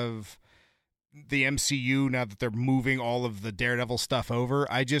the MCU now that they're moving all of the Daredevil stuff over.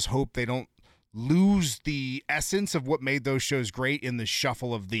 I just hope they don't lose the essence of what made those shows great in the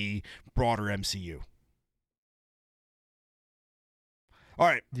shuffle of the broader MCU. All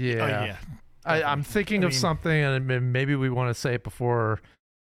right. Yeah. I'm thinking of something, and maybe we want to say it before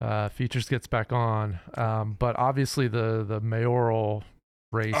Features gets back on, but obviously the mayoral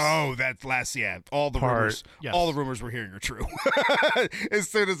race. Oh, that last all the rumors, all the rumors we're hearing are true. As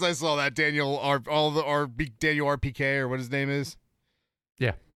soon as I saw that Daniel RPK or what his name is,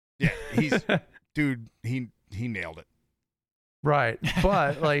 yeah, he's dude, he nailed it. Right,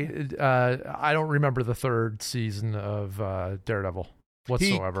 but like I don't remember the 3rd season of Daredevil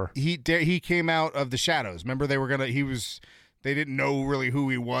whatsoever. He came out of the shadows. Remember they didn't know really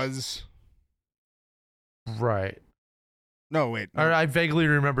who he was. Right. No, wait. I vaguely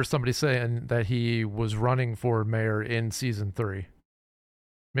remember somebody saying that he was running for mayor in season 3.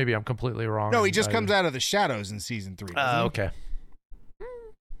 Maybe I'm completely wrong. No, he just comes out of the shadows in season 3. Okay.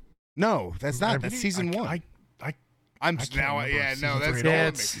 No, that's not. That's season 1. That's killing me.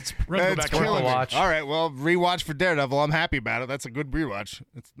 Watch. All right, well, rewatch for Daredevil. I'm happy about it. That's a good rewatch.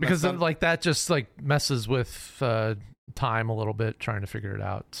 Because that just like messes with time a little bit trying to figure it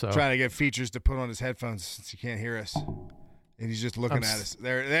out. So trying to get Features to put on his headphones since he can't hear us, and he's just looking at us.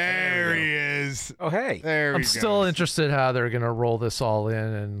 There he is. Oh, hey, there. I'm still interested how they're gonna roll this all in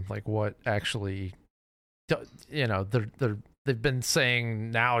and like what actually, they've been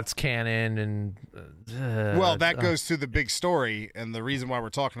saying now it's canon and well, that goes to the big story and the reason why we're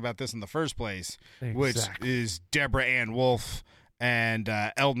talking about this in the first place, which is Deborah Ann Wolfe and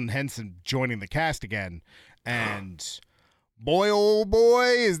Eldon Henson joining the cast again. And boy, oh boy,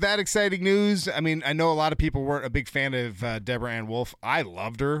 is that exciting news. I mean, I know a lot of people weren't a big fan of Deborah Ann Wolfe. I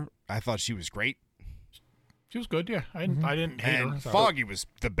loved her. I thought she was great. She was good, yeah. I didn't hate her. And Foggy was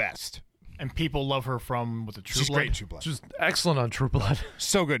the best. And people love her from True She's Blood. Great in True Blood. She's excellent on True Blood.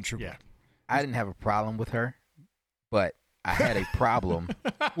 So good in True Blood. I didn't have a problem with her, but I had a problem.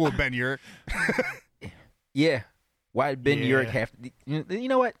 Well, Ben Urich. Yeah. Why did Ben Urich have to? You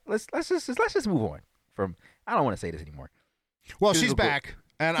know what? Let's just move on from. I don't want to say this anymore. Well, she's back,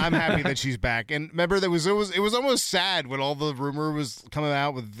 and I'm happy that she's back. And remember, it was almost sad when all the rumor was coming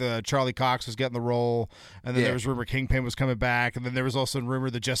out with Charlie Cox was getting the role, and then there was rumor Kingpin was coming back, and then there was also rumor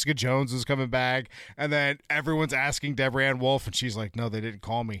that Jessica Jones was coming back, and then everyone's asking Deborah Ann Wolfe, and she's like, "No, they didn't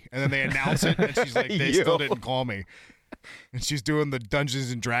call me." And then they announce it, and she's like, "They still didn't call me." And she's doing the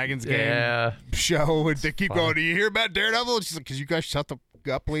Dungeons and Dragons game show, and they keep going, "Do you hear about Daredevil?" And she's like, "Could you guys shut the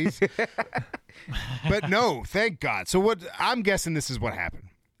up, please?" But no, thank God. So what? I'm guessing this is what happened.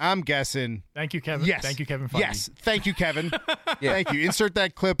 I'm guessing. Thank you, Kevin. Yes. Thank you, Kevin Feige. Yes. Thank you, Kevin. Thank you. Insert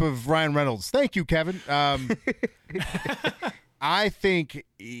that clip of Ryan Reynolds. Thank you, Kevin. I think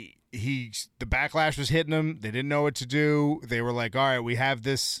the backlash was hitting them. They didn't know what to do. They were like, all right, we have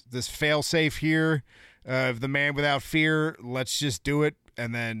this fail safe here of the man without fear. Let's just do it.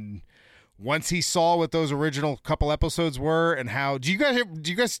 And then once he saw what those original couple episodes were and how do you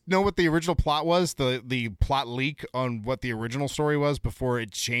guys know what the original plot was? The plot leak on what the original story was before it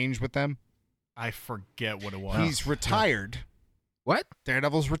changed with them? I forget what it was. He's retired. What?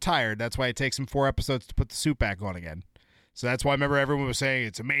 Daredevil's retired. That's why it takes him 4 episodes to put the suit back on again. So that's why I remember everyone was saying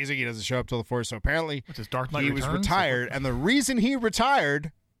it's amazing he doesn't show up till the 4th. So apparently he was retired. And the reason he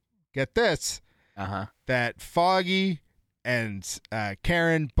retired, get this, that Foggy and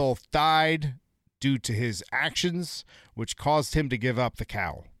Karen both died due to his actions, which caused him to give up the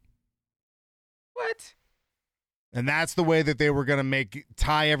cowl. What? And that's the way that they were going to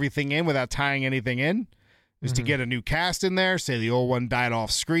tie everything in without tying anything in, is to get a new cast in there, say the old one died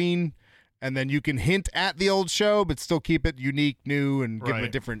off screen, and then you can hint at the old show, but still keep it unique, new, and give them a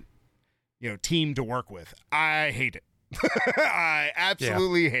different, team to work with. I hate it. I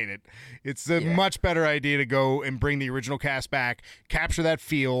absolutely hate it. It's a much better idea to go and bring the original cast back, capture that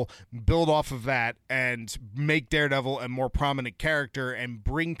feel, build off of that, and make Daredevil a more prominent character and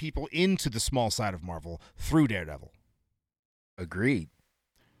bring people into the small side of Marvel through Daredevil. Agreed.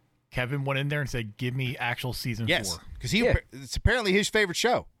 Kevin went in there and said, "Give me actual season 4." Because it's apparently his favorite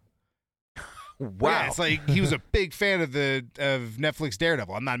show. Wow. Yeah, it's like he was a big fan of Netflix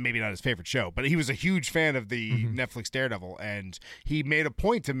Daredevil. Maybe not his favorite show, but he was a huge fan of the Netflix Daredevil, and he made a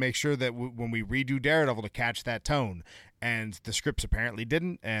point to make sure that when we redo Daredevil to catch that tone, and the scripts apparently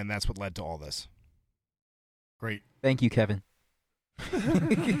didn't, and that's what led to all this. Great. Thank you, Kevin.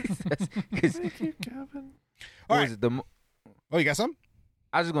 Thank you, Kevin. All right. You got some?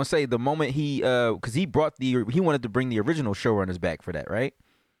 I was just gonna say the moment because he wanted to bring the original showrunners back for that, right?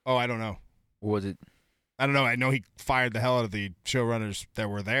 Oh, I don't know. Or was it? I don't know. I know he fired the hell out of the showrunners that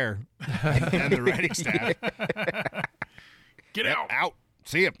were there and the writing staff. Get out.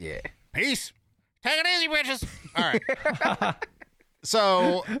 See ya. Yeah. Peace. Take it easy, bitches. All right.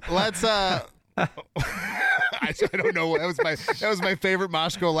 So let's. I don't know. That was my favorite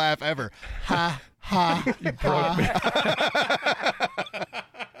Moshko laugh ever. Ha ha. You broke me.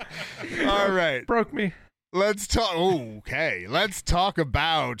 All right. Broke me. Let's talk. Okay. Let's talk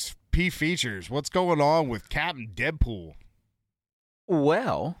about P features. What's going on with Captain Deadpool?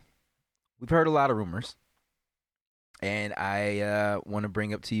 Well, we've heard a lot of rumors, and I want to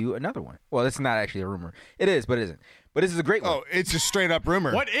bring up to you another one. Well, it's not actually a rumor. It is, but it isn't. But this is a great one. Oh, it's a straight up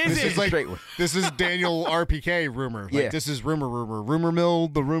rumor. What is this it? Is like, this is Daniel RPK rumor. Like, Yeah. This is rumor mill.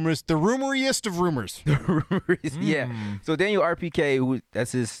 The rumoriest of rumors. Yeah. So Daniel RPK,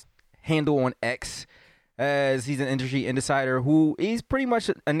 that's his handle on X, as he's an industry insider who he's pretty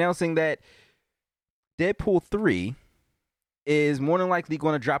much announcing that Deadpool 3 is more than likely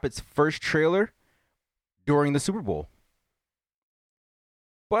going to drop its first trailer during the Super Bowl.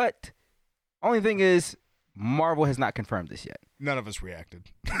 But only thing is, Marvel has not confirmed this yet. None of us reacted.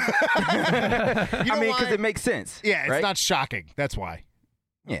 Because it makes sense. Yeah, it's right? not shocking. That's why.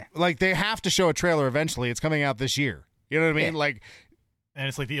 Yeah. Like, they have to show a trailer eventually. It's coming out this year. You know what I mean? Yeah. Like, And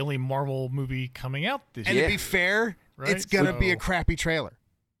it's like the only Marvel movie coming out this and year. to be fair, Right? it's gonna be a crappy trailer.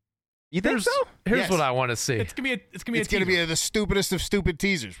 You think so? Here's Yes. what I want to see. It's gonna be It's gonna be the stupidest of stupid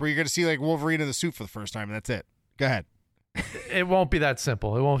teasers where you're gonna see like Wolverine in the suit for the first time, and that's it. Go ahead. It won't be that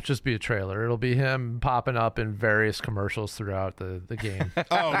simple. It won't just be a trailer. It'll be him popping up in various commercials throughout the game. Oh,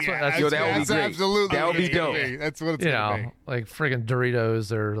 that would be great. Absolutely. That would be what it's gonna dope. be. That's what it's You gonna know, be. like friggin'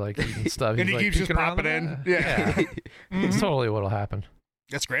 Doritos or like eating stuff. And he like, keeps just peeking around popping the- in. Yeah. It's totally what'll happen.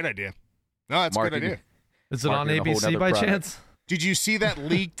 That's a great idea. No, that's a good Marketing. idea. Is it on Marketing a whole ABC nother by product. chance? Did you see that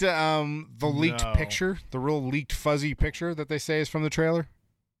leaked leaked No. picture? The real leaked fuzzy picture that they say is from the trailer?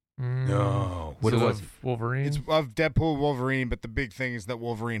 No. What Is it it was? of Wolverine? It's of Deadpool Wolverine, but the big thing is that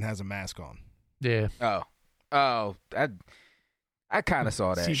Wolverine has a mask on. Yeah. Oh, I kind of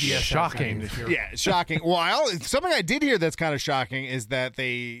saw that. CBS Shocking. this year. Yeah, shocking. Well, something I did hear that's kind of shocking is that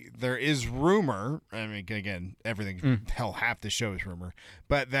there is rumor. I mean, again, everything. Hell, half the show is rumor.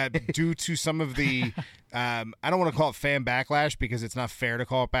 But that due to some of the, I don't want to call it fan backlash because it's not fair to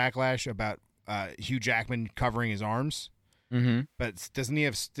call it backlash about Hugh Jackman covering his arms. Mm-hmm. But didn't he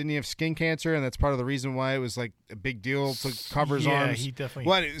have skin cancer, and that's part of the reason why it was like a big deal to cover his arms. he definitely.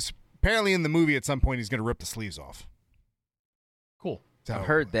 Well, apparently in the movie at some point he's going to rip the sleeves off. Cool. So, I've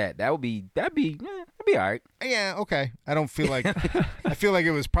heard that. That'd be all right. Yeah, okay. I don't feel like I feel like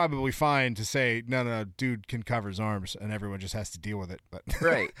it was probably fine to say no, dude can cover his arms and everyone just has to deal with it. But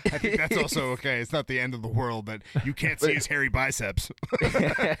Right. I think that's also okay. It's not the end of the world that you can't see his hairy biceps.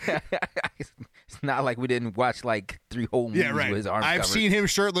 It's not like we didn't watch like 3 whole movies Yeah, right. with his arms I've covered. seen him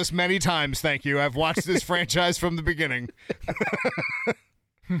shirtless many times, thank you. I've watched this franchise from the beginning.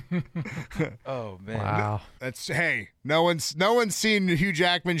 Oh man. Wow. That's no one's seen Hugh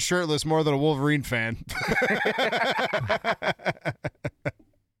Jackman shirtless more than a Wolverine fan.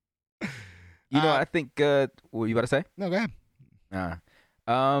 I think what were you about to say? No, go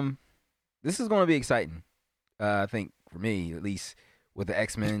ahead. This is going to be exciting. I think for me, at least, with the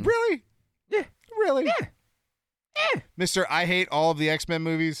X-Men. Really? Yeah. Really? Yeah. Mister, I hate all of the X-Men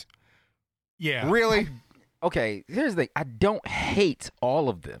movies. Yeah. Really? Okay, here's the thing. I don't hate all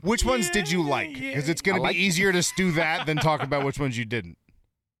of them. Which ones did you like? Because it's going to be easier to do that than talk about which ones you didn't.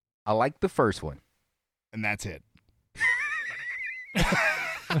 I like the first one. And that's it.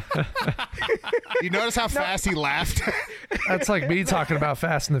 You notice how fast he laughed? That's like me talking about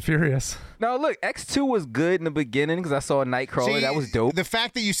Fast and the Furious. No, look, X2 was good in the beginning because I saw a Nightcrawler. See, that was dope. The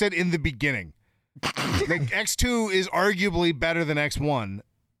fact that you said in the beginning, like X2 is arguably better than X1.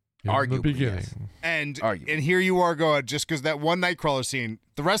 In the beginning. Yes. And here you are going, just because that one Nightcrawler scene,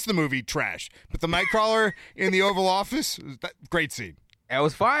 the rest of the movie, trash. But the Nightcrawler in the Oval Office, great scene. That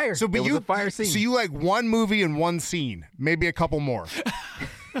was fire. So, but it was a fire scene. So you like one movie and one scene, maybe a couple more.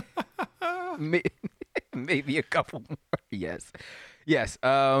 Maybe a couple more. Yes. Yeah.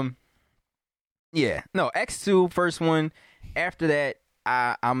 No, X2, first one. After that,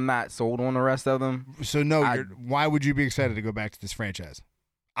 I'm not sold on the rest of them. So why would you be excited to go back to this franchise?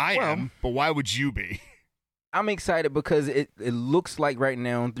 I am, but why would you be? I'm excited because it looks like right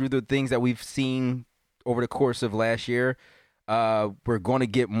now, through the things that we've seen over the course of last year, we're going to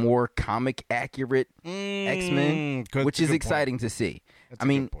get more comic accurate X-Men, which is exciting to see. That's a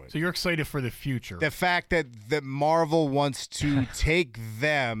good point. So you're excited for the future. The fact that Marvel wants to take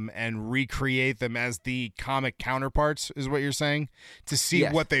them and recreate them as the comic counterparts is what you're saying? To see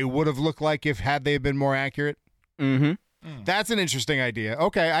what they would have looked like had they been more accurate? Mm-hmm. That's an interesting idea.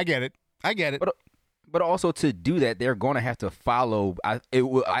 Okay, I get it. But also to do that, they're going to have to follow. I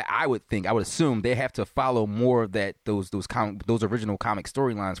would assume they have to follow more of those original comic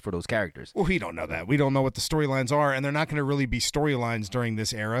storylines for those characters. Well, we don't know that. We don't know what the storylines are, and they're not going to really be storylines during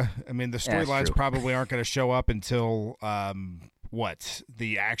this era. I mean, the storylines probably aren't going to show up until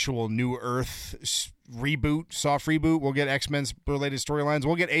the actual New Earth reboot, soft reboot. We'll get X-Men's related storylines.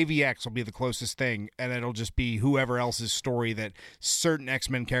 We'll get AVX will be the closest thing, and it'll just be whoever else's story that certain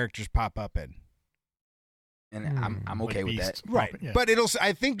X-Men characters pop up in. And I'm okay with that. Right. Yeah. But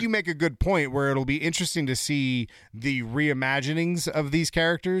I think you make a good point where it'll be interesting to see the reimaginings of these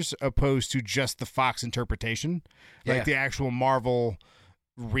characters opposed to just the Fox interpretation. Like the actual Marvel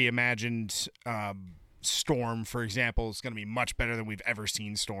reimagined Storm, for example, is going to be much better than we've ever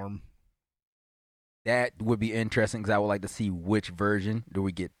seen Storm. That would be interesting because I would like to see which version. Do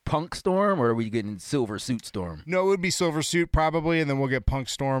we get Punk Storm or are we getting Silver Suit Storm? No, it would be Silver Suit probably, and then we'll get Punk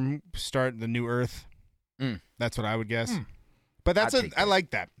Storm start the New Earth. That's what I would guess. But I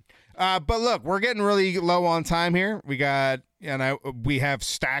like that. But look, we're getting really low on time here. We have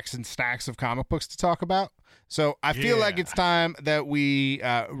stacks and stacks of comic books to talk about. So I feel like it's time that we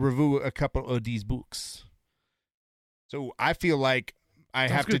review a couple of these books. So I feel like I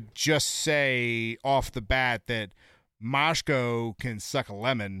have to just say off the bat that Moshko can suck a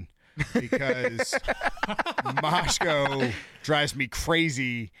lemon because Moshko drives me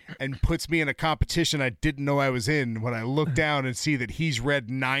crazy and puts me in a competition I didn't know I was in when I look down and see that he's read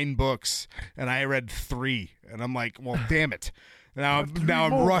 9 books and I read 3. And I'm like, well, damn it. Now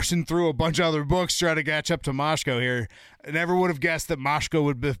I'm rushing through a bunch of other books trying to catch up to Moshko here. I never would have guessed that Moshko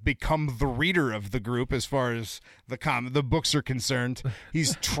would become the reader of the group as far as the books are concerned.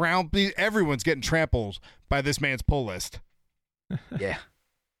 Everyone's getting trampled by this man's pull list. Yeah.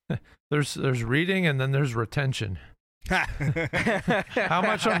 There's reading and then there's retention. How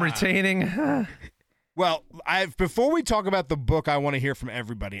much I'm retaining? Well, before we talk about the book, I want to hear from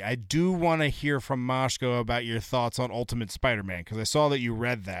everybody. I do want to hear from Moshko about your thoughts on Ultimate Spider-Man because I saw that you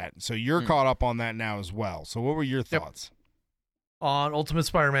read that, so you're caught up on that now as well. So, what were your thoughts on Ultimate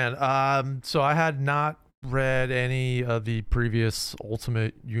Spider-Man? So I had not read any of the previous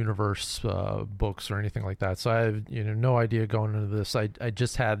Ultimate Universe books or anything like that, so I have no idea going into this. I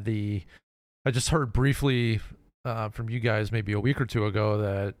just heard briefly from you guys maybe a week or two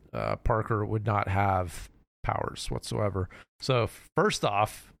ago that Parker would not have powers whatsoever. So first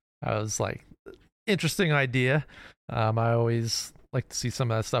off, I was like, interesting idea. I always like to see some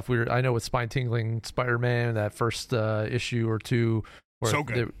of that stuff. I know with Spine Tingling Spider-Man, that first issue or two, where so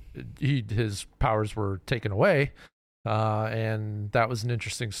good. His powers were taken away, and that was an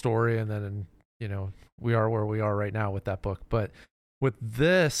interesting story. And then, we are where we are right now with that book. But with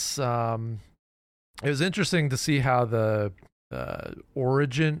this, it was interesting to see how the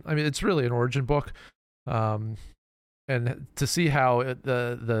origin. I mean, it's really an origin book, and to see how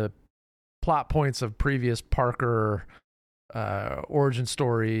the plot points of previous Parker origin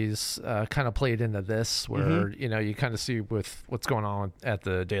stories kind of played into this, where you kind of see with what's going on at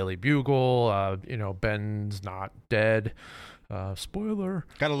the Daily Bugle. Ben's not dead. Spoiler.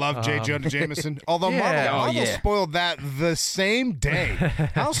 Gotta love J. Jonah Jameson. Although Marvel spoiled that the same day.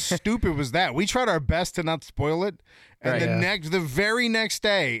 How stupid was that? We tried our best to not spoil it, and the very next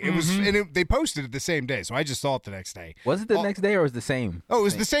day, it was, and they posted it the same day. So I just saw it the next day. Was it the next day or was it the same? Oh, it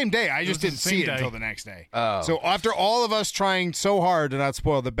was the same day. I just didn't see it until the next day. Oh. So after all of us trying so hard to not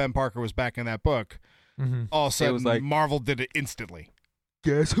spoil that Ben Parker was back in that book, all of a sudden Marvel did it instantly.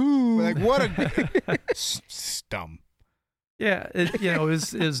 Guess who? Like, what a dumb. Yeah, it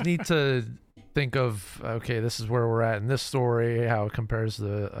was neat to think of. Okay, this is where we're at in this story. How it compares to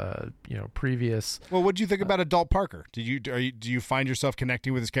the previous. Well, what do you think about adult Parker? Do you find yourself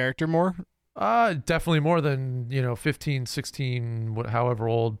connecting with his character more? Definitely more than 15, 16, however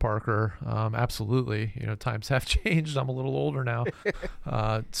old Parker. Absolutely. Times have changed. I'm a little older now.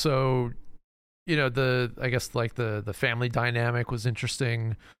 So I guess like the family dynamic was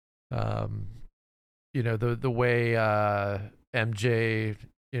interesting. The way MJ,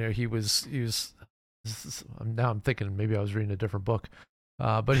 he was now I'm thinking maybe I was reading a different book,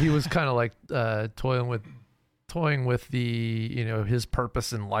 but he was kind of like toying with the his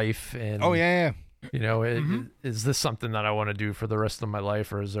purpose in life, and is this something that I want to do for the rest of my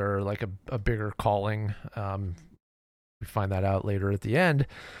life, or is there like a bigger calling? We find that out later at the end,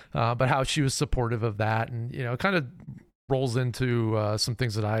 but how she was supportive of that, and it kind of rolls into some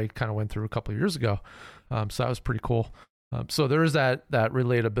things that I kind of went through a couple of years ago. So that was pretty cool. So there is that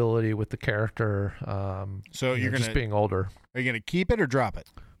relatability with the character. So you're just being older. Are you gonna keep it or drop it?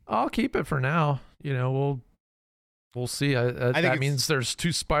 I'll keep it for now. We'll see. I think that means there's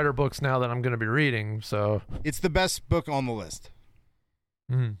 2 Spider books now that I'm going to be reading. So it's the best book on the list.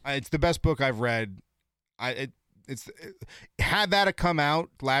 It's the best book I've read. Had that come out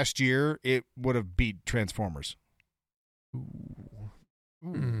last year, it would have beat Transformers.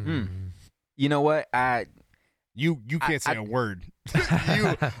 You know what? You can't say a word.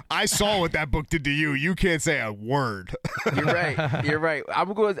 I saw what that book did to you. You can't say a word. You're right. You're right.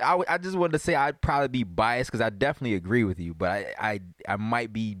 I just wanted to say I'd probably be biased because I definitely agree with you, but I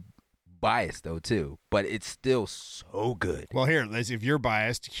might be biased though too. But it's still so good. Well, here, if you're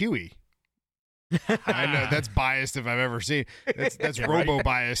biased, Huey. I know that's biased if I've ever seen. That's robo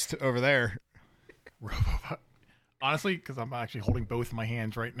biased over there. Honestly, because I'm actually holding both of my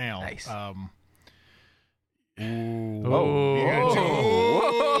hands right now. Nice.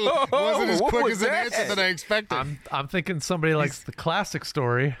 Wasn't as quick as an answer that I expected. I'm thinking somebody likes the classic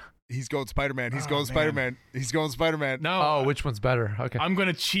story. He's going Spider-Man. He's going Spider-Man. He's going Spider-Man. No. Oh, which one's better? Okay. I'm going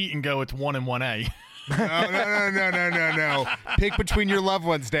to cheat and go it's 1 and 1A. No. Pick between your loved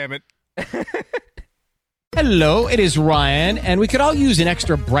ones, damn it. Hello, it is Ryan, and we could all use an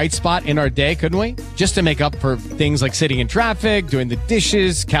extra bright spot in our day, couldn't we? Just to make up for things like sitting in traffic, doing the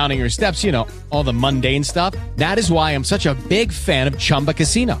dishes, counting your steps, all the mundane stuff. That is why I'm such a big fan of Chumba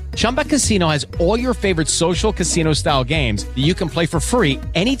Casino. Chumba Casino has all your favorite social casino-style games that you can play for free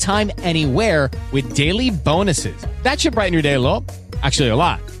anytime, anywhere with daily bonuses. That should brighten your day a little. Actually, a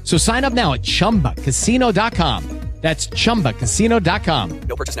lot. So sign up now at ChumbaCasino.com. That's ChumbaCasino.com.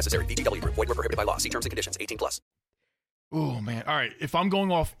 No purchase necessary. VGW Group. Void where prohibited by law. See terms and conditions. 18+. Oh, man. All right. If I'm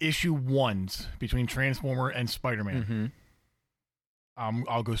going off issue 1s between Transformer and Spider-Man,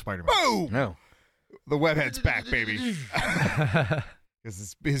 I'll go Spider-Man. Boom! No. The webhead's back, baby.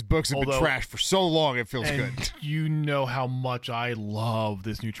 Because his books have been trashed for so long, it feels good. You know how much I love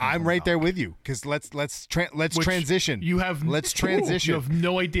this new Transformer. I'm right there with you. Because let's transition. Let's transition. You have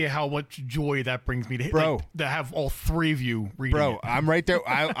no idea how much joy that brings me to have all 3 of you reading. Bro, I'm right there.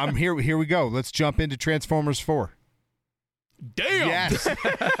 I'm here. Here we go. Let's jump into Transformers 4. Damn. Yes.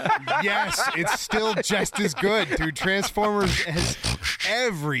 Yes, it's still just as good, dude. Transformers has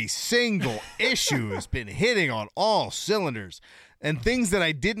every single issue has been hitting on all cylinders. And things that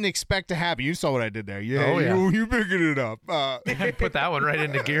I didn't expect to happen. You saw what I did there. Yeah, you picking it up. You put that one right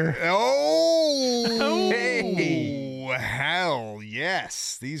into gear. Oh, hey. Hell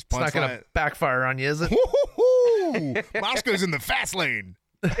yes. These punchlines. It's not going to backfire on you, is it? Moscow's in the fast lane.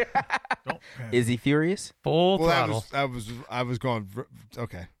 Is he furious? Full Well, throttle. I was going.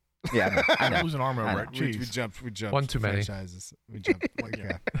 Okay. Yeah, I know. Losing arm over it. We Jeez. jumped. One too many. franchises. We jumped.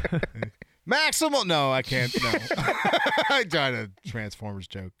 Maximal. No, I can't. No. I tried a Transformers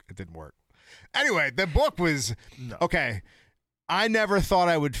joke. It didn't work. Anyway, the book was okay. I never thought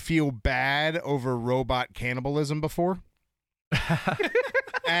I would feel bad over robot cannibalism before.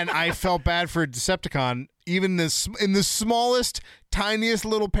 And I felt bad for Decepticon, even in the smallest, tiniest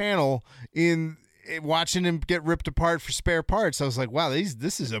little panel in watching him get ripped apart for spare parts. I was like, wow,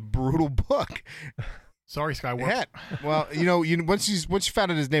 this is a brutal book. Sorry, Skywarp. Yeah. Well, once you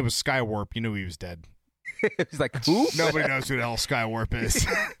found out his name was Skywarp, you knew he was dead. He's like, who? Nobody knows who the hell Skywarp is.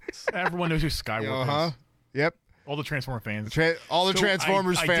 Everyone knows who Skywarp is. Yep. All the Transformer fans. All the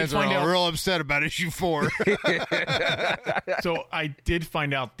Transformers fans are all real upset about issue 4. So I did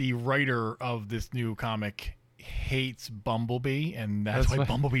find out the writer of this new comic hates Bumblebee, and that's why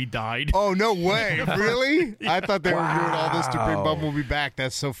Bumblebee died. Oh, no way. Really? I thought they were doing all this to bring Bumblebee back.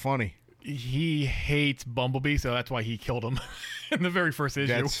 That's so funny. He hates Bumblebee, so that's why he killed him in the very first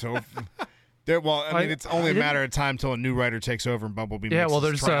issue. That's so... Well, I mean, it's only a matter of time till a new writer takes over and Bumblebee. Yeah, makes well,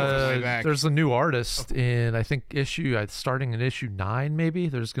 his triumphant way back. there's a new artist in, I think, starting in issue 9. Maybe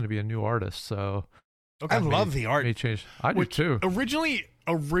there's going to be a new artist. So I love the art. May change. I do too.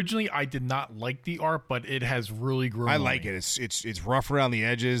 Originally, I did not like the art, but it has really grown. I like it. It's rough around the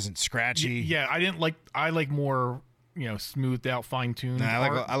edges and scratchy. Yeah, I like more smoothed out, fine tuned. Nah, I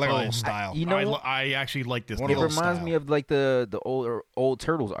like a little style. I actually like this. It reminds me of like the old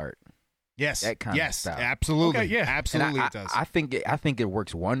Turtles art. Yes. That kind of style. Absolutely. Okay, yeah. Absolutely, it does. I think it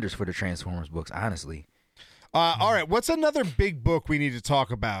works wonders for the Transformers books, honestly. All right, what's another big book we need to talk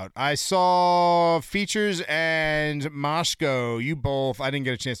about? I saw Features and Moshko. You both. I didn't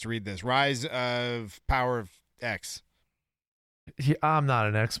get a chance to read this. Rise of Power of X. Yeah, I'm not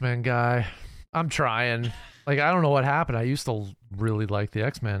an X-Men guy. I'm trying. Like, I don't know what happened. I used to really like the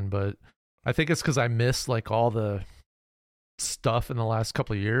X-Men, but I think it's because I missed like all the stuff in the last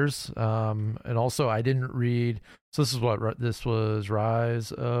couple of years, and also I didn't read. So this was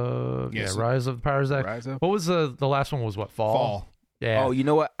Rise of Rise of the Powers of X. What was the last one? Was what, Fall? Yeah. Oh, you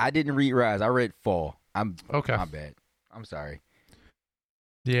know what? I didn't read Rise. I read Fall. I'm okay. My bad. I'm sorry.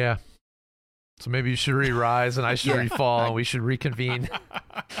 Yeah. So maybe you should read Rise and I should read Fall, and we should reconvene.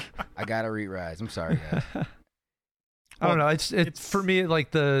 I gotta read Rise. I'm sorry, guys. I don't know. It's for me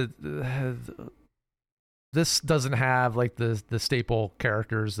like this doesn't have like the staple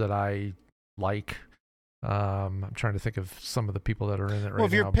characters that I like. I'm trying to think of some of the people that are in it right now. Well,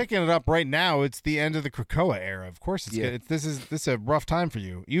 if you're picking it up right now, it's the end of the Krakoa era. Of course, this is a rough time for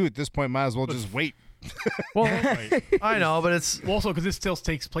you. You at this point might as well just wait. Well, I know, but it's also because this still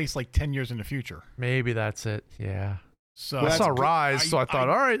takes place like 10 years in the future. Maybe that's it. Yeah. So I saw Rise, so I thought,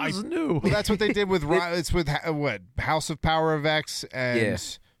 all right, this is new. Well, that's what they did with Rise. It's with what, House of Power of X and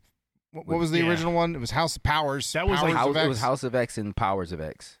what was the original one? It was House of Powers. That was it was House of X and Powers of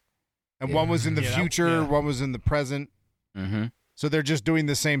X. And one was in the future, one was in the present. Mm-hmm. So they're just doing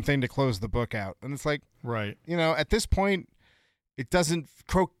the same thing to close the book out. And it's like, right. At this point, it doesn't.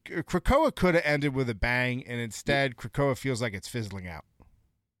 Krakoa could have ended with a bang, and instead, Krakoa feels like it's fizzling out.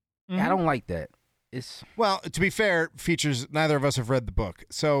 Mm-hmm. I don't like that. Well, to be fair, Features, neither of us have read the book,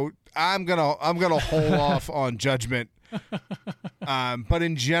 so I'm gonna hold off on judgment. But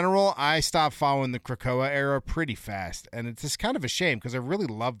in general, I stopped following the Krakoa era pretty fast, and it's just kind of a shame because I really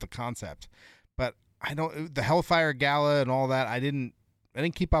loved the concept. But I don't the Hellfire Gala and all that. I didn't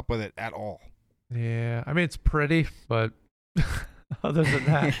keep up with it at all. Yeah, I mean it's pretty, but other than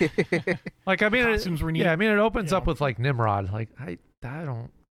that, like I mean, it opens up with like Nimrod. Like I don't.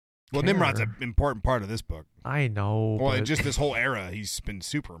 Well, care. Nimrod's an important part of this book. I know. Well, but... just this whole era, he's been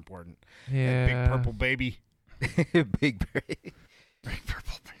super important. Yeah, that big purple baby. Big purple baby.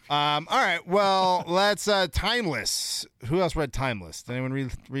 All right. Well, let's Timeless. Who else read Timeless? Did anyone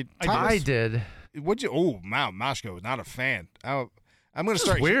read Timeless? I did. What'd you? Oh, wow, Moshko, not a fan. I'm going to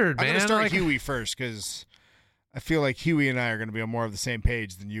start. Weird, I'm man. going to start like... Huey first because I feel like Huey and I are going to be on more of the same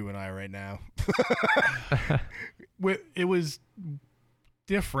page than you and I right now. It was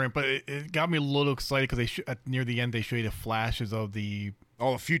different, but it got me a little excited because near the end they showed you flashes of the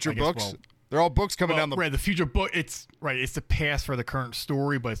future books. They're all books coming down the right. The future book. It's right. It's the past for the current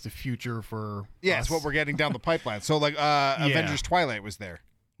story, but it's the future for us. It's what we're getting down the pipeline. So like Avengers Twilight was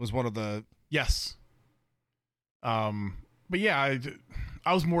one of the yes. But yeah,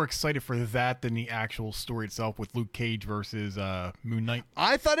 I was more excited for that than the actual story itself with Luke Cage versus Moon Knight.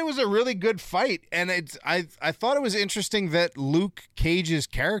 I thought it was a really good fight, and I thought it was interesting that Luke Cage's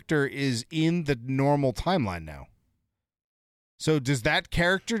character is in the normal timeline now. So does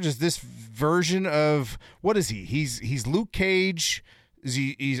this version of, what is he? He's Luke Cage.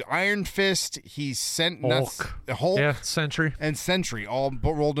 He's Iron Fist. He's Hulk. Yeah, Sentry. And Sentry all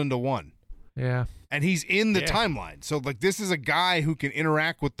rolled into one. Yeah. And he's in the timeline. So like this is a guy who can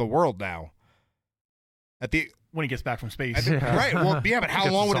interact with the world now. When he gets back from space. Right. Well, yeah, but how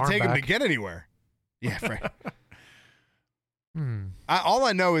long would it take him to back. get anywhere? Yeah, right. All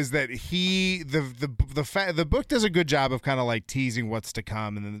I know is that the book does a good job of kind of like teasing what's to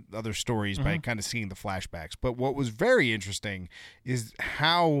come and the other stories by kind of seeing the flashbacks. But what was very interesting is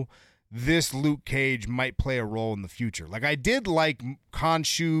how this Luke Cage might play a role in the future. Like I did like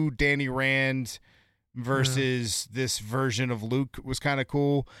Khonshu, Danny Rand versus this version of Luke was kind of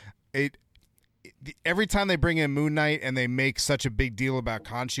cool. Every time they bring in Moon Knight and they make such a big deal about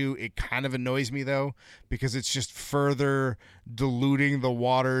Khonshu, it kind of annoys me though, because it's just further diluting the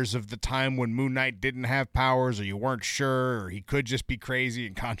waters of the time when Moon Knight didn't have powers, or you weren't sure, or he could just be crazy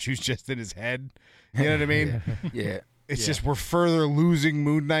and Khonshu's just in his head. You know what I mean? Yeah. It's just we're further losing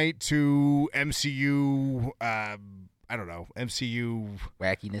Moon Knight to MCU. I don't know, MCU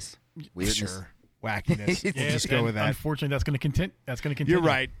wackiness, weirdness. Sure. Wackiness. We'll just go with that. Unfortunately, that's going to continue.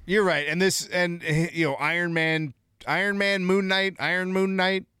 You're right. And Iron Man, Moon Knight, Iron Moon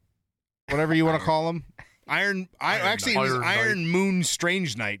Knight, whatever you want to call him. It was Iron Moon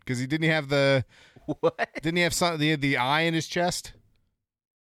Strange Knight, because he didn't have the Didn't he have the eye in his chest?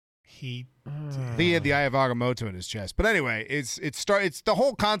 He had the Eye of Agamotto in his chest. But anyway, it's the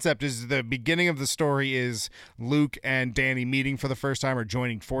whole concept is the beginning of the story is Luke and Danny meeting for the first time or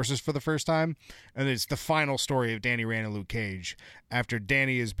joining forces for the first time, and it's the final story of Danny Rand and Luke Cage after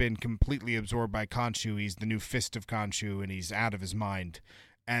Danny has been completely absorbed by Khonshu. He's the new Fist of Khonshu, and he's out of his mind.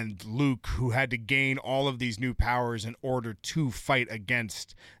 And Luke, who had to gain all of these new powers in order to fight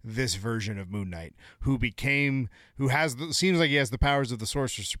against this version of Moon Knight, seems like he has the powers of the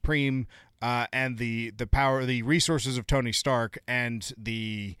Sorcerer Supreme, and the resources of Tony Stark, and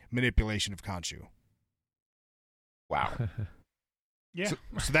the manipulation of Khonshu. Wow. Yeah.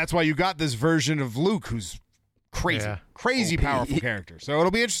 So that's why you got this version of Luke who's crazy powerful character. So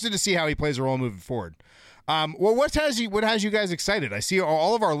it'll be interesting to see how he plays a role moving forward. Well, what has you guys excited? I see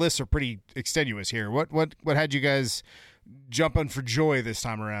all of our lists are pretty extenuous here. What had you guys jumping for joy this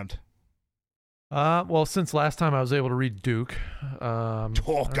time around? Well, since last time I was able to read Duke. It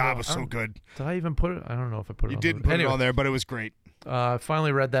was so good. Did I even put it? I don't know if I put it. You didn't put it on there, but it was great. I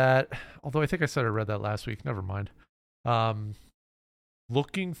finally read that. Although I think I said I read that last week. Never mind.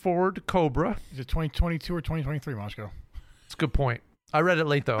 Looking forward to Cobra. Is it 2022 or 2023, Moshko? It's a good point. I read it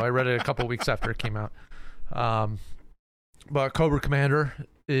late though. I read it a couple weeks after it came out. But Cobra Commander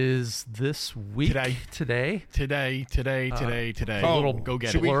is this week today. A little go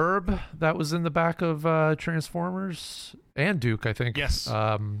get it. Blurb that was in the back of Transformers and Duke, I think. Yes.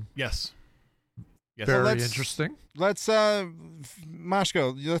 Yes. Very interesting. Let's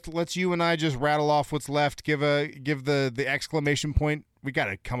Moshko, let's you and I just rattle off what's left. Give the exclamation point. We got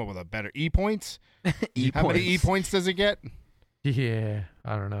to come up with a better E-points. How many E-points does it get? Yeah,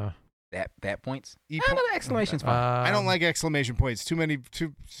 I don't know. That points. Exclamation's fine. I don't like exclamation points. Too many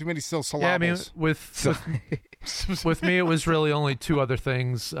still syllables. Yeah, I mean with me it was really only two other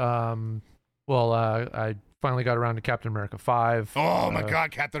things. I finally got around to Captain America 5. Oh my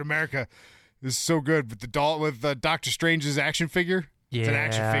God, Captain America is so good with the Doctor Strange's action figure. Yeah. It's an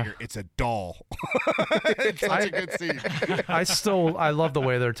action figure. It's a doll. It's such a good scene. I love the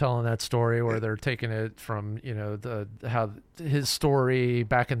way they're telling that story, where they're taking it from, how his story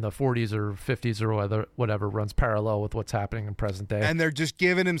back in the 40s or 50s or whatever runs parallel with what's happening in present day. And they're just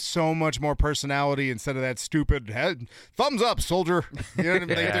giving him so much more personality instead of that stupid head. Thumbs up, soldier. You know what I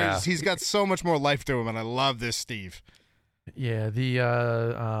mean? Yeah. He's got so much more life to him, and I love this Steve. Yeah, the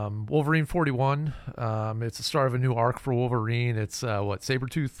Wolverine 41. It's the start of a new arc for Wolverine. It's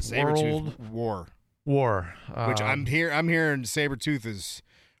Sabretooth World War. Which I'm hearing Sabretooth is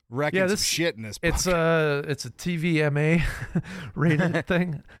wrecking some shit in this book. It's a TVMA rated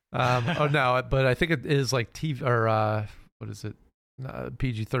thing. But I think it is like TV or what is it?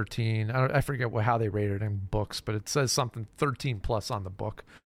 PG-13. I forget how they rate it in books, but it says something 13 plus on the book.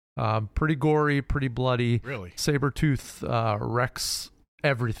 Pretty gory, pretty bloody. Really? Sabretooth wrecks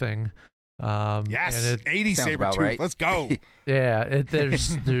everything. Yes, and 80 Sabretooth. Right. Let's go. Yeah, it's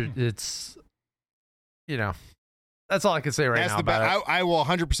that's all I can say right now about it. I will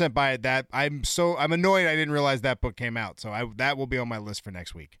 100% buy it. I'm annoyed I didn't realize that book came out, so that will be on my list for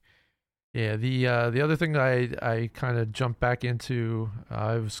next week. Yeah, the other thing I kind of jumped back into,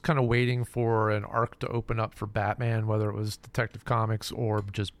 I was kind of waiting for an arc to open up for Batman, whether it was Detective Comics or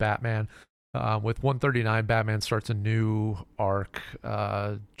just Batman. With 139, Batman starts a new arc.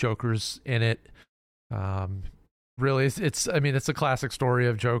 Joker's in it. Really, it's a classic story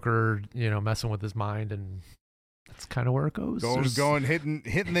of Joker, messing with his mind, and that's kind of where it goes. Hitting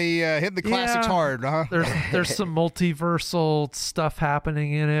the classics hard, huh? There's some multiversal stuff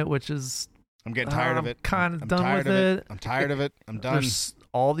happening in it, which is I'm getting tired of it. Kind of done with it. I'm tired of it. I'm done. There's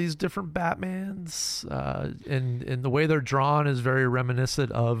all these different Batmans, and the way they're drawn is very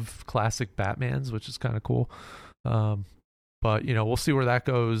reminiscent of classic Batmans, which is kind of cool. But we'll see where that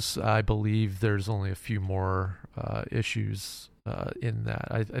goes. I believe there's only a few more issues in that.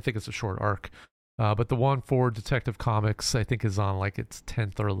 I think it's a short arc. But the one for Detective Comics, I think, is on like its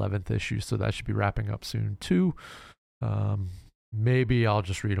 10th or 11th issue, so that should be wrapping up soon too. Maybe I'll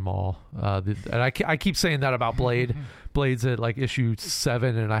just read them all. And I keep saying that about Blade. Blade's at like issue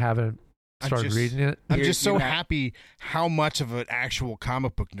 7, and I haven't started reading it. I'm just so happy how much of an actual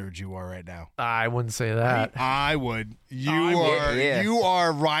comic book nerd you are right now. I wouldn't say that. I would. You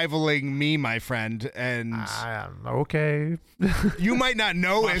are rivaling me, my friend, and okay. You might not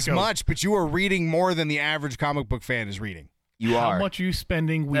know as much, but you are reading more than the average comic book fan is reading. How much are you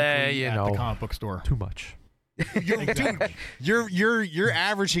spending weekly at the comic book store? Too much. You're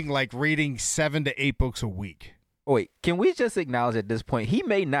averaging like reading 7 to 8 books a week. Oh, wait, can we just acknowledge at this point he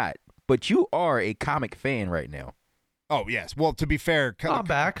may not, but you are a comic fan right now. Oh yes. Well, to be fair, I'm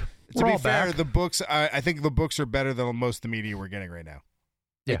back. To be fair, the books. I think the books are better than most of the media we're getting right now.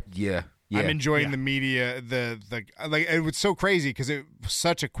 Yeah. I'm enjoying the media. The like it was so crazy because it was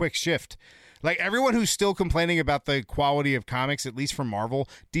such a quick shift. Like everyone who's still complaining about the quality of comics, at least from Marvel,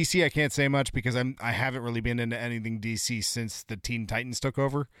 DC, I can't say much because I haven't really been into anything DC since the Teen Titans took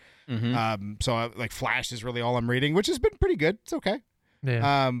over. Mm-hmm. So like Flash is really all I'm reading, which has been pretty good. It's okay.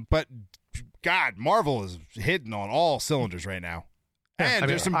 Yeah. But God, Marvel is hitting on all cylinders right now. And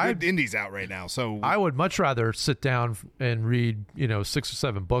there's some good indies out right now. So I would much rather sit down and read, 6 or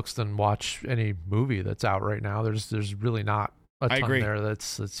 7 books than watch any movie that's out right now. There's really not a ton there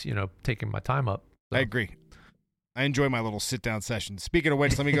that's taking my time up. So. I agree. I enjoy my little sit down sessions. Speaking of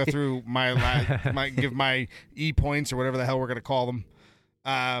which, let me go through give my E points or whatever the hell we're gonna call them.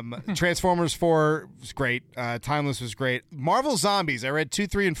 Transformers 4 was great. Timeless was great. Marvel Zombies, I read 2,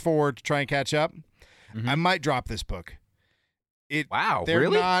 3, and 4 to try and catch up. Mm-hmm. I might drop this book. They're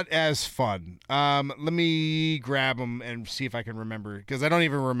really? Not as fun. Let me grab them and see if I can remember, because I don't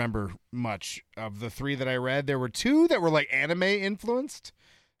even remember much of the 3 that I read. There were 2 that were like anime influenced,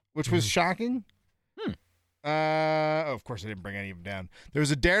 which was shocking. Of course I didn't bring any of them down. There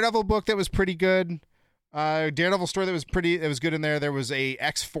was a Daredevil book that was pretty good. Daredevil story that was good in there. There was a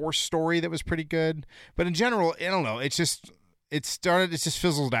X-Force story that was pretty good. But in general, I don't know. It just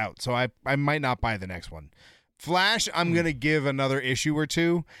fizzled out. So I might not buy the next one. Flash, I'm going to give another issue or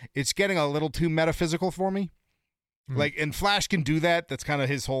 2. It's getting a little too metaphysical for me. Like, and Flash can do that. That's kind of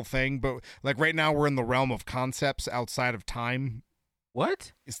his whole thing. But like right now we're in the realm of concepts outside of time.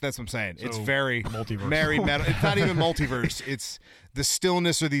 What? That's what I'm saying. So, it's very multiverse. Very meta. It's not even multiverse. It's the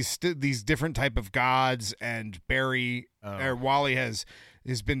stillness or these different type of gods. And Barry or Wally has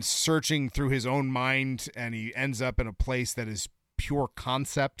been searching through his own mind, and he ends up in a place that is pure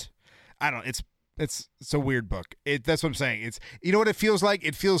concept. I don't know. It's a weird book. That's what I'm saying. It's, you know what it feels like?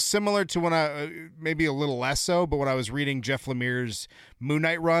 It feels similar to when maybe a little less so, but when I was reading Jeff Lemire's Moon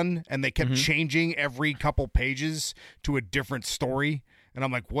Knight run, and they kept changing every couple pages to a different story, and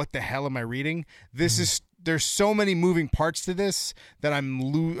I'm like, what the hell am I reading? There's so many moving parts to this that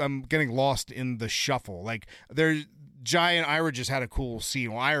I'm getting lost in the shuffle. Like Jai and Ira just had a cool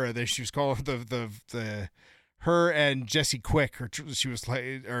scene. Well, Ira, she was called the her and Jesse Quick, she was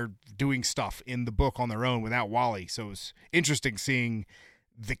doing stuff in the book on their own without Wally. So it was interesting seeing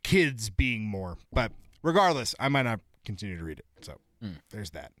the kids being more. But regardless, I might not continue to read it. So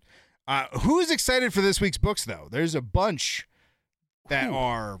there's that. Who's excited for this week's books, though? There's a bunch that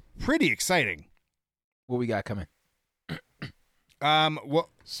are pretty exciting. What we got coming? Go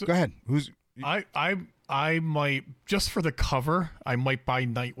ahead. I might, just for the cover, I might buy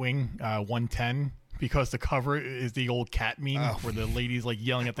Nightwing 110. Because the cover is the old cat meme where the lady's like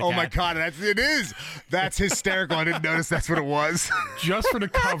yelling at the cat. Oh my God, it is. That's hysterical. I didn't notice that's what it was. Just for the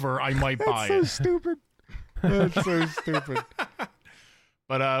cover, I might buy it. That's so stupid.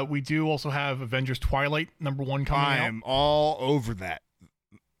 But we do also have Avengers Twilight #1 coming out. I am all over that.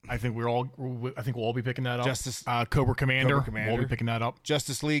 I think we'll all be picking that up. Justice Cobra Commander. We'll all be picking that up.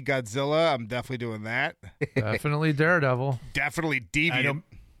 Justice League Godzilla. I'm definitely doing that. Definitely Daredevil. Definitely Deviant.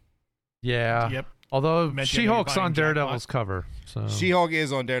 Yeah. Yep. Although Meant She-Hulk's buying on Daredevil's jackpot. cover. So She-Hulk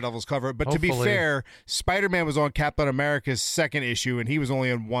is on Daredevil's cover, but to be Hopefully. fair, Spider-Man was on Captain America's second issue, and he was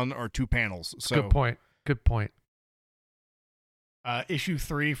only on 1 or 2 panels. So Good point. Good point. Issue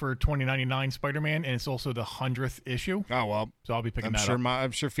 3 for $20.99 Spider-Man, and it's also the 100th issue. Oh well, so I'll be picking I'm that sure up.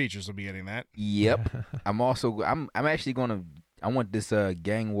 I'm sure Features will be getting that. Yep. I'm actually gonna. I want this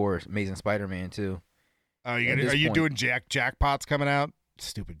Gang War Amazing Spider-Man too. Oh, are At you this point- doing jackpots coming out?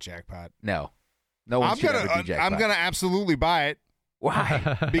 Stupid jackpot. No one should ever do I'm Jackpot. gonna absolutely buy it.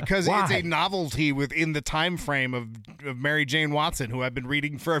 Why? Because Why? it's a novelty within the time frame of Mary Jane Watson, who I've been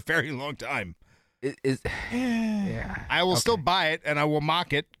reading for a very long time. Yeah. I will still buy it, and I will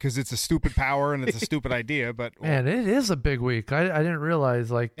mock it because it's a stupid power and it's a stupid idea. But Man, it is a big week. I didn't realize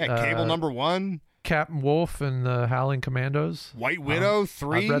Cable #1, Captain Wolf and the Howling Commandos, White Widow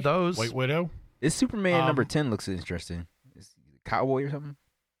 3. I've read those. White Widow. This Superman number 10 looks interesting. Is it Cowboy or something?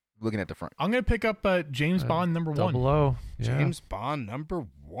 Looking at the front. I'm gonna pick up James Bond #1. 00. Yeah. James Bond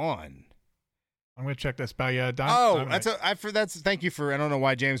 #1. I'm gonna check this by Don. Oh, thank you for. I don't know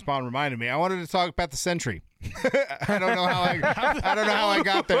why James Bond reminded me. I wanted to talk about the Sentry. I don't know how I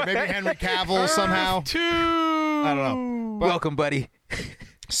got there. Maybe Henry Cavill somehow. I don't know. But Welcome, buddy.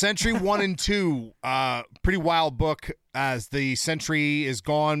 Sentry 1 and 2, pretty wild book. As the Sentry is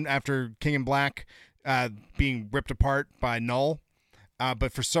gone after King in Black being ripped apart by Null,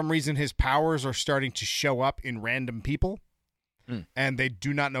 but for some reason his powers are starting to show up in random people. And they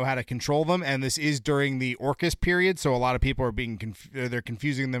do not know how to control them. And this is during the Orcus period, so a lot of people are being they're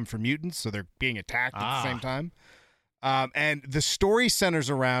confusing them for mutants, so they're being attacked at the same time. And the story centers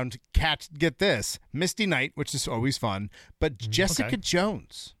around get this, Misty Knight, which is always fun, but Jessica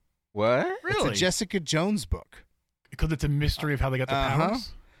Jones. What? Really? It's a Jessica Jones book. Because it's a mystery of how they got the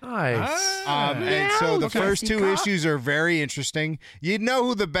powers. Nice. And so the first 2 issues are very interesting. You know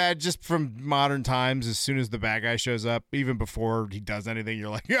who just from modern times, as soon as the bad guy shows up, even before he does anything, you're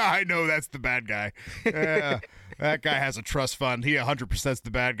like, yeah, I know that's the bad guy. That guy has a trust fund. He 100%'s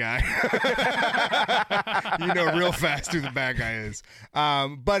the bad guy. You know real fast who the bad guy is.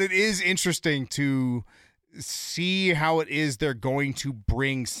 But it is interesting to see how it is they're going to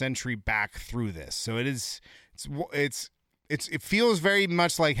bring Sentry back through this. So it feels very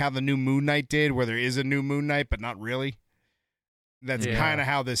much like how the new Moon Knight did, where there is a new Moon Knight, but not really. That's kind of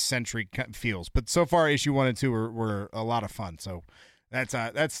how this Sentry feels. But so far, issue 1 and 2 were a lot of fun. So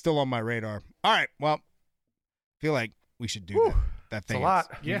that's still on my radar. All right, well, feel like we should do that thing. It's a lot.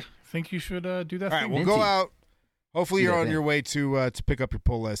 Yeah, I think you should do that. All right, we'll go out. Hopefully, you're on your way to pick up your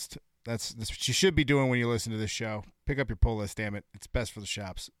pull list. That's what you should be doing when you listen to this show. Pick up your pull list, damn it. It's best for the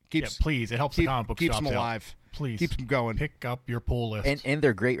shops. Please. It helps the comic book keeps shops them out. alive. Please. Keeps them going. Pick up your pull list. And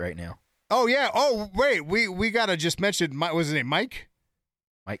they're great right now. Oh, yeah. Oh, wait. We got to just mention, what was his name, Mike?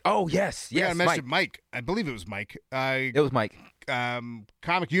 Mike. Oh, yes. Yeah, I Yes, mentioned Mike. I believe it was Mike. It was Mike.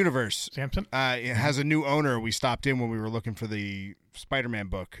 Comic Universe. Sampson? It has a new owner. We stopped in when we were looking for the Spider-Man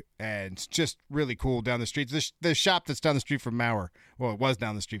book, and it's just really cool down the street. The shop that's down the street from Maurer. Well, it was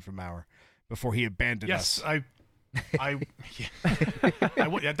down the street from Maurer before he abandoned us. Yes, that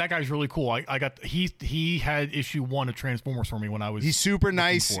guy's really cool. He had issue 1 of Transformers for me when I was. He's super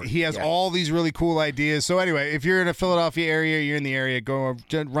nice. He has all these really cool ideas. So anyway, if you're in a Philadelphia area, you're in the area, go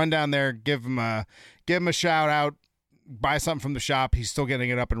run down there, give him a shout out, buy something from the shop. He's still getting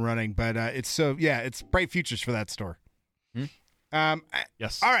it up and running, but it's bright futures for that store.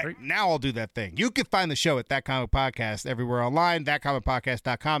 Yes. All right, Great. now I'll do that thing. You can find the show at That Comic Podcast everywhere online.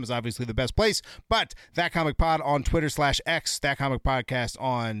 ThatComicPodcast.com is obviously the best place, but That Comic Pod on Twitter /X, That Comic Podcast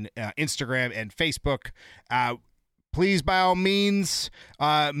on Instagram and Facebook. Please, by all means,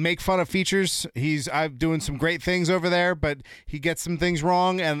 make fun of Features. I'm doing some great things over there, but he gets some things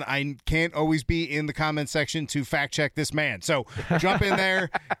wrong, and I can't always be in the comment section to fact check this man. So jump in there,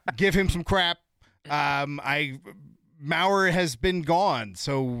 give him some crap. Maurer has been gone,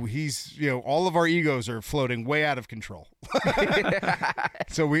 so he's all of our egos are floating way out of control.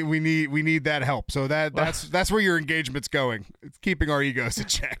 So we need that help. So that's where your engagement's going. It's keeping our egos in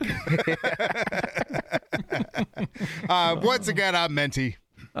check. Once again, I'm Menti.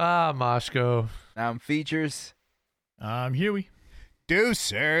 Moshko. I'm Features. I'm Huey.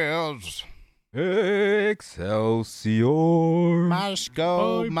 Deuces. Excelsior.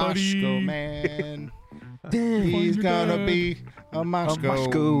 Moshko man. He's gonna be a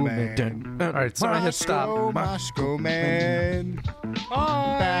Moshko man. All right, sorry to stop. Moshko man.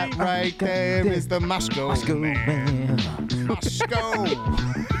 That right there is the Moshko man. Moshko.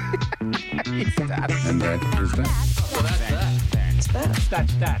 And that is that. Well, that's that.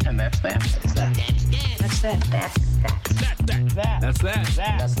 That's that. And that's that. That's that. That's that. That's that. Yep, and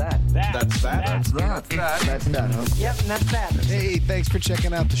that's that. Hey, thanks for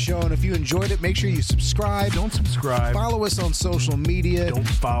checking out the show. And if you enjoyed it, make sure you subscribe. Don't subscribe. Follow us on social media. Don't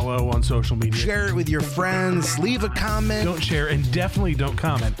follow on social media. Share it with your friends. Leave a comment. Don't share, and definitely don't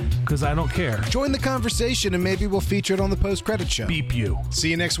comment, because I don't care. Join the conversation, and maybe we'll feature it on the post-credit show. Beep you. See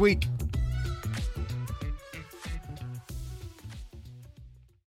you next week.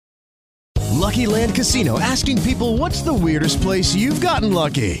 Lucky Land Casino, asking people, what's the weirdest place you've gotten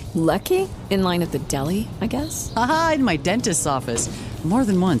lucky? Lucky? In line at the deli, I guess? Aha, in my dentist's office. More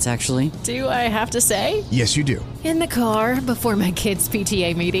than once, actually. Do I have to say? Yes, you do. In the car before my kids'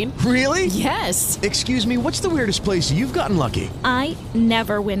 PTA meeting. Really? Yes. Excuse me, what's the weirdest place you've gotten lucky? I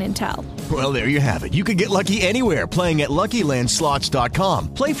never win and tell. Well, there you have it. You can get lucky anywhere, playing at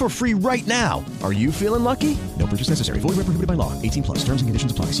LuckyLandSlots.com. Play for free right now. Are you feeling lucky? No purchase necessary. Void where prohibited by law. 18+. Terms and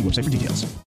conditions apply. See website for details.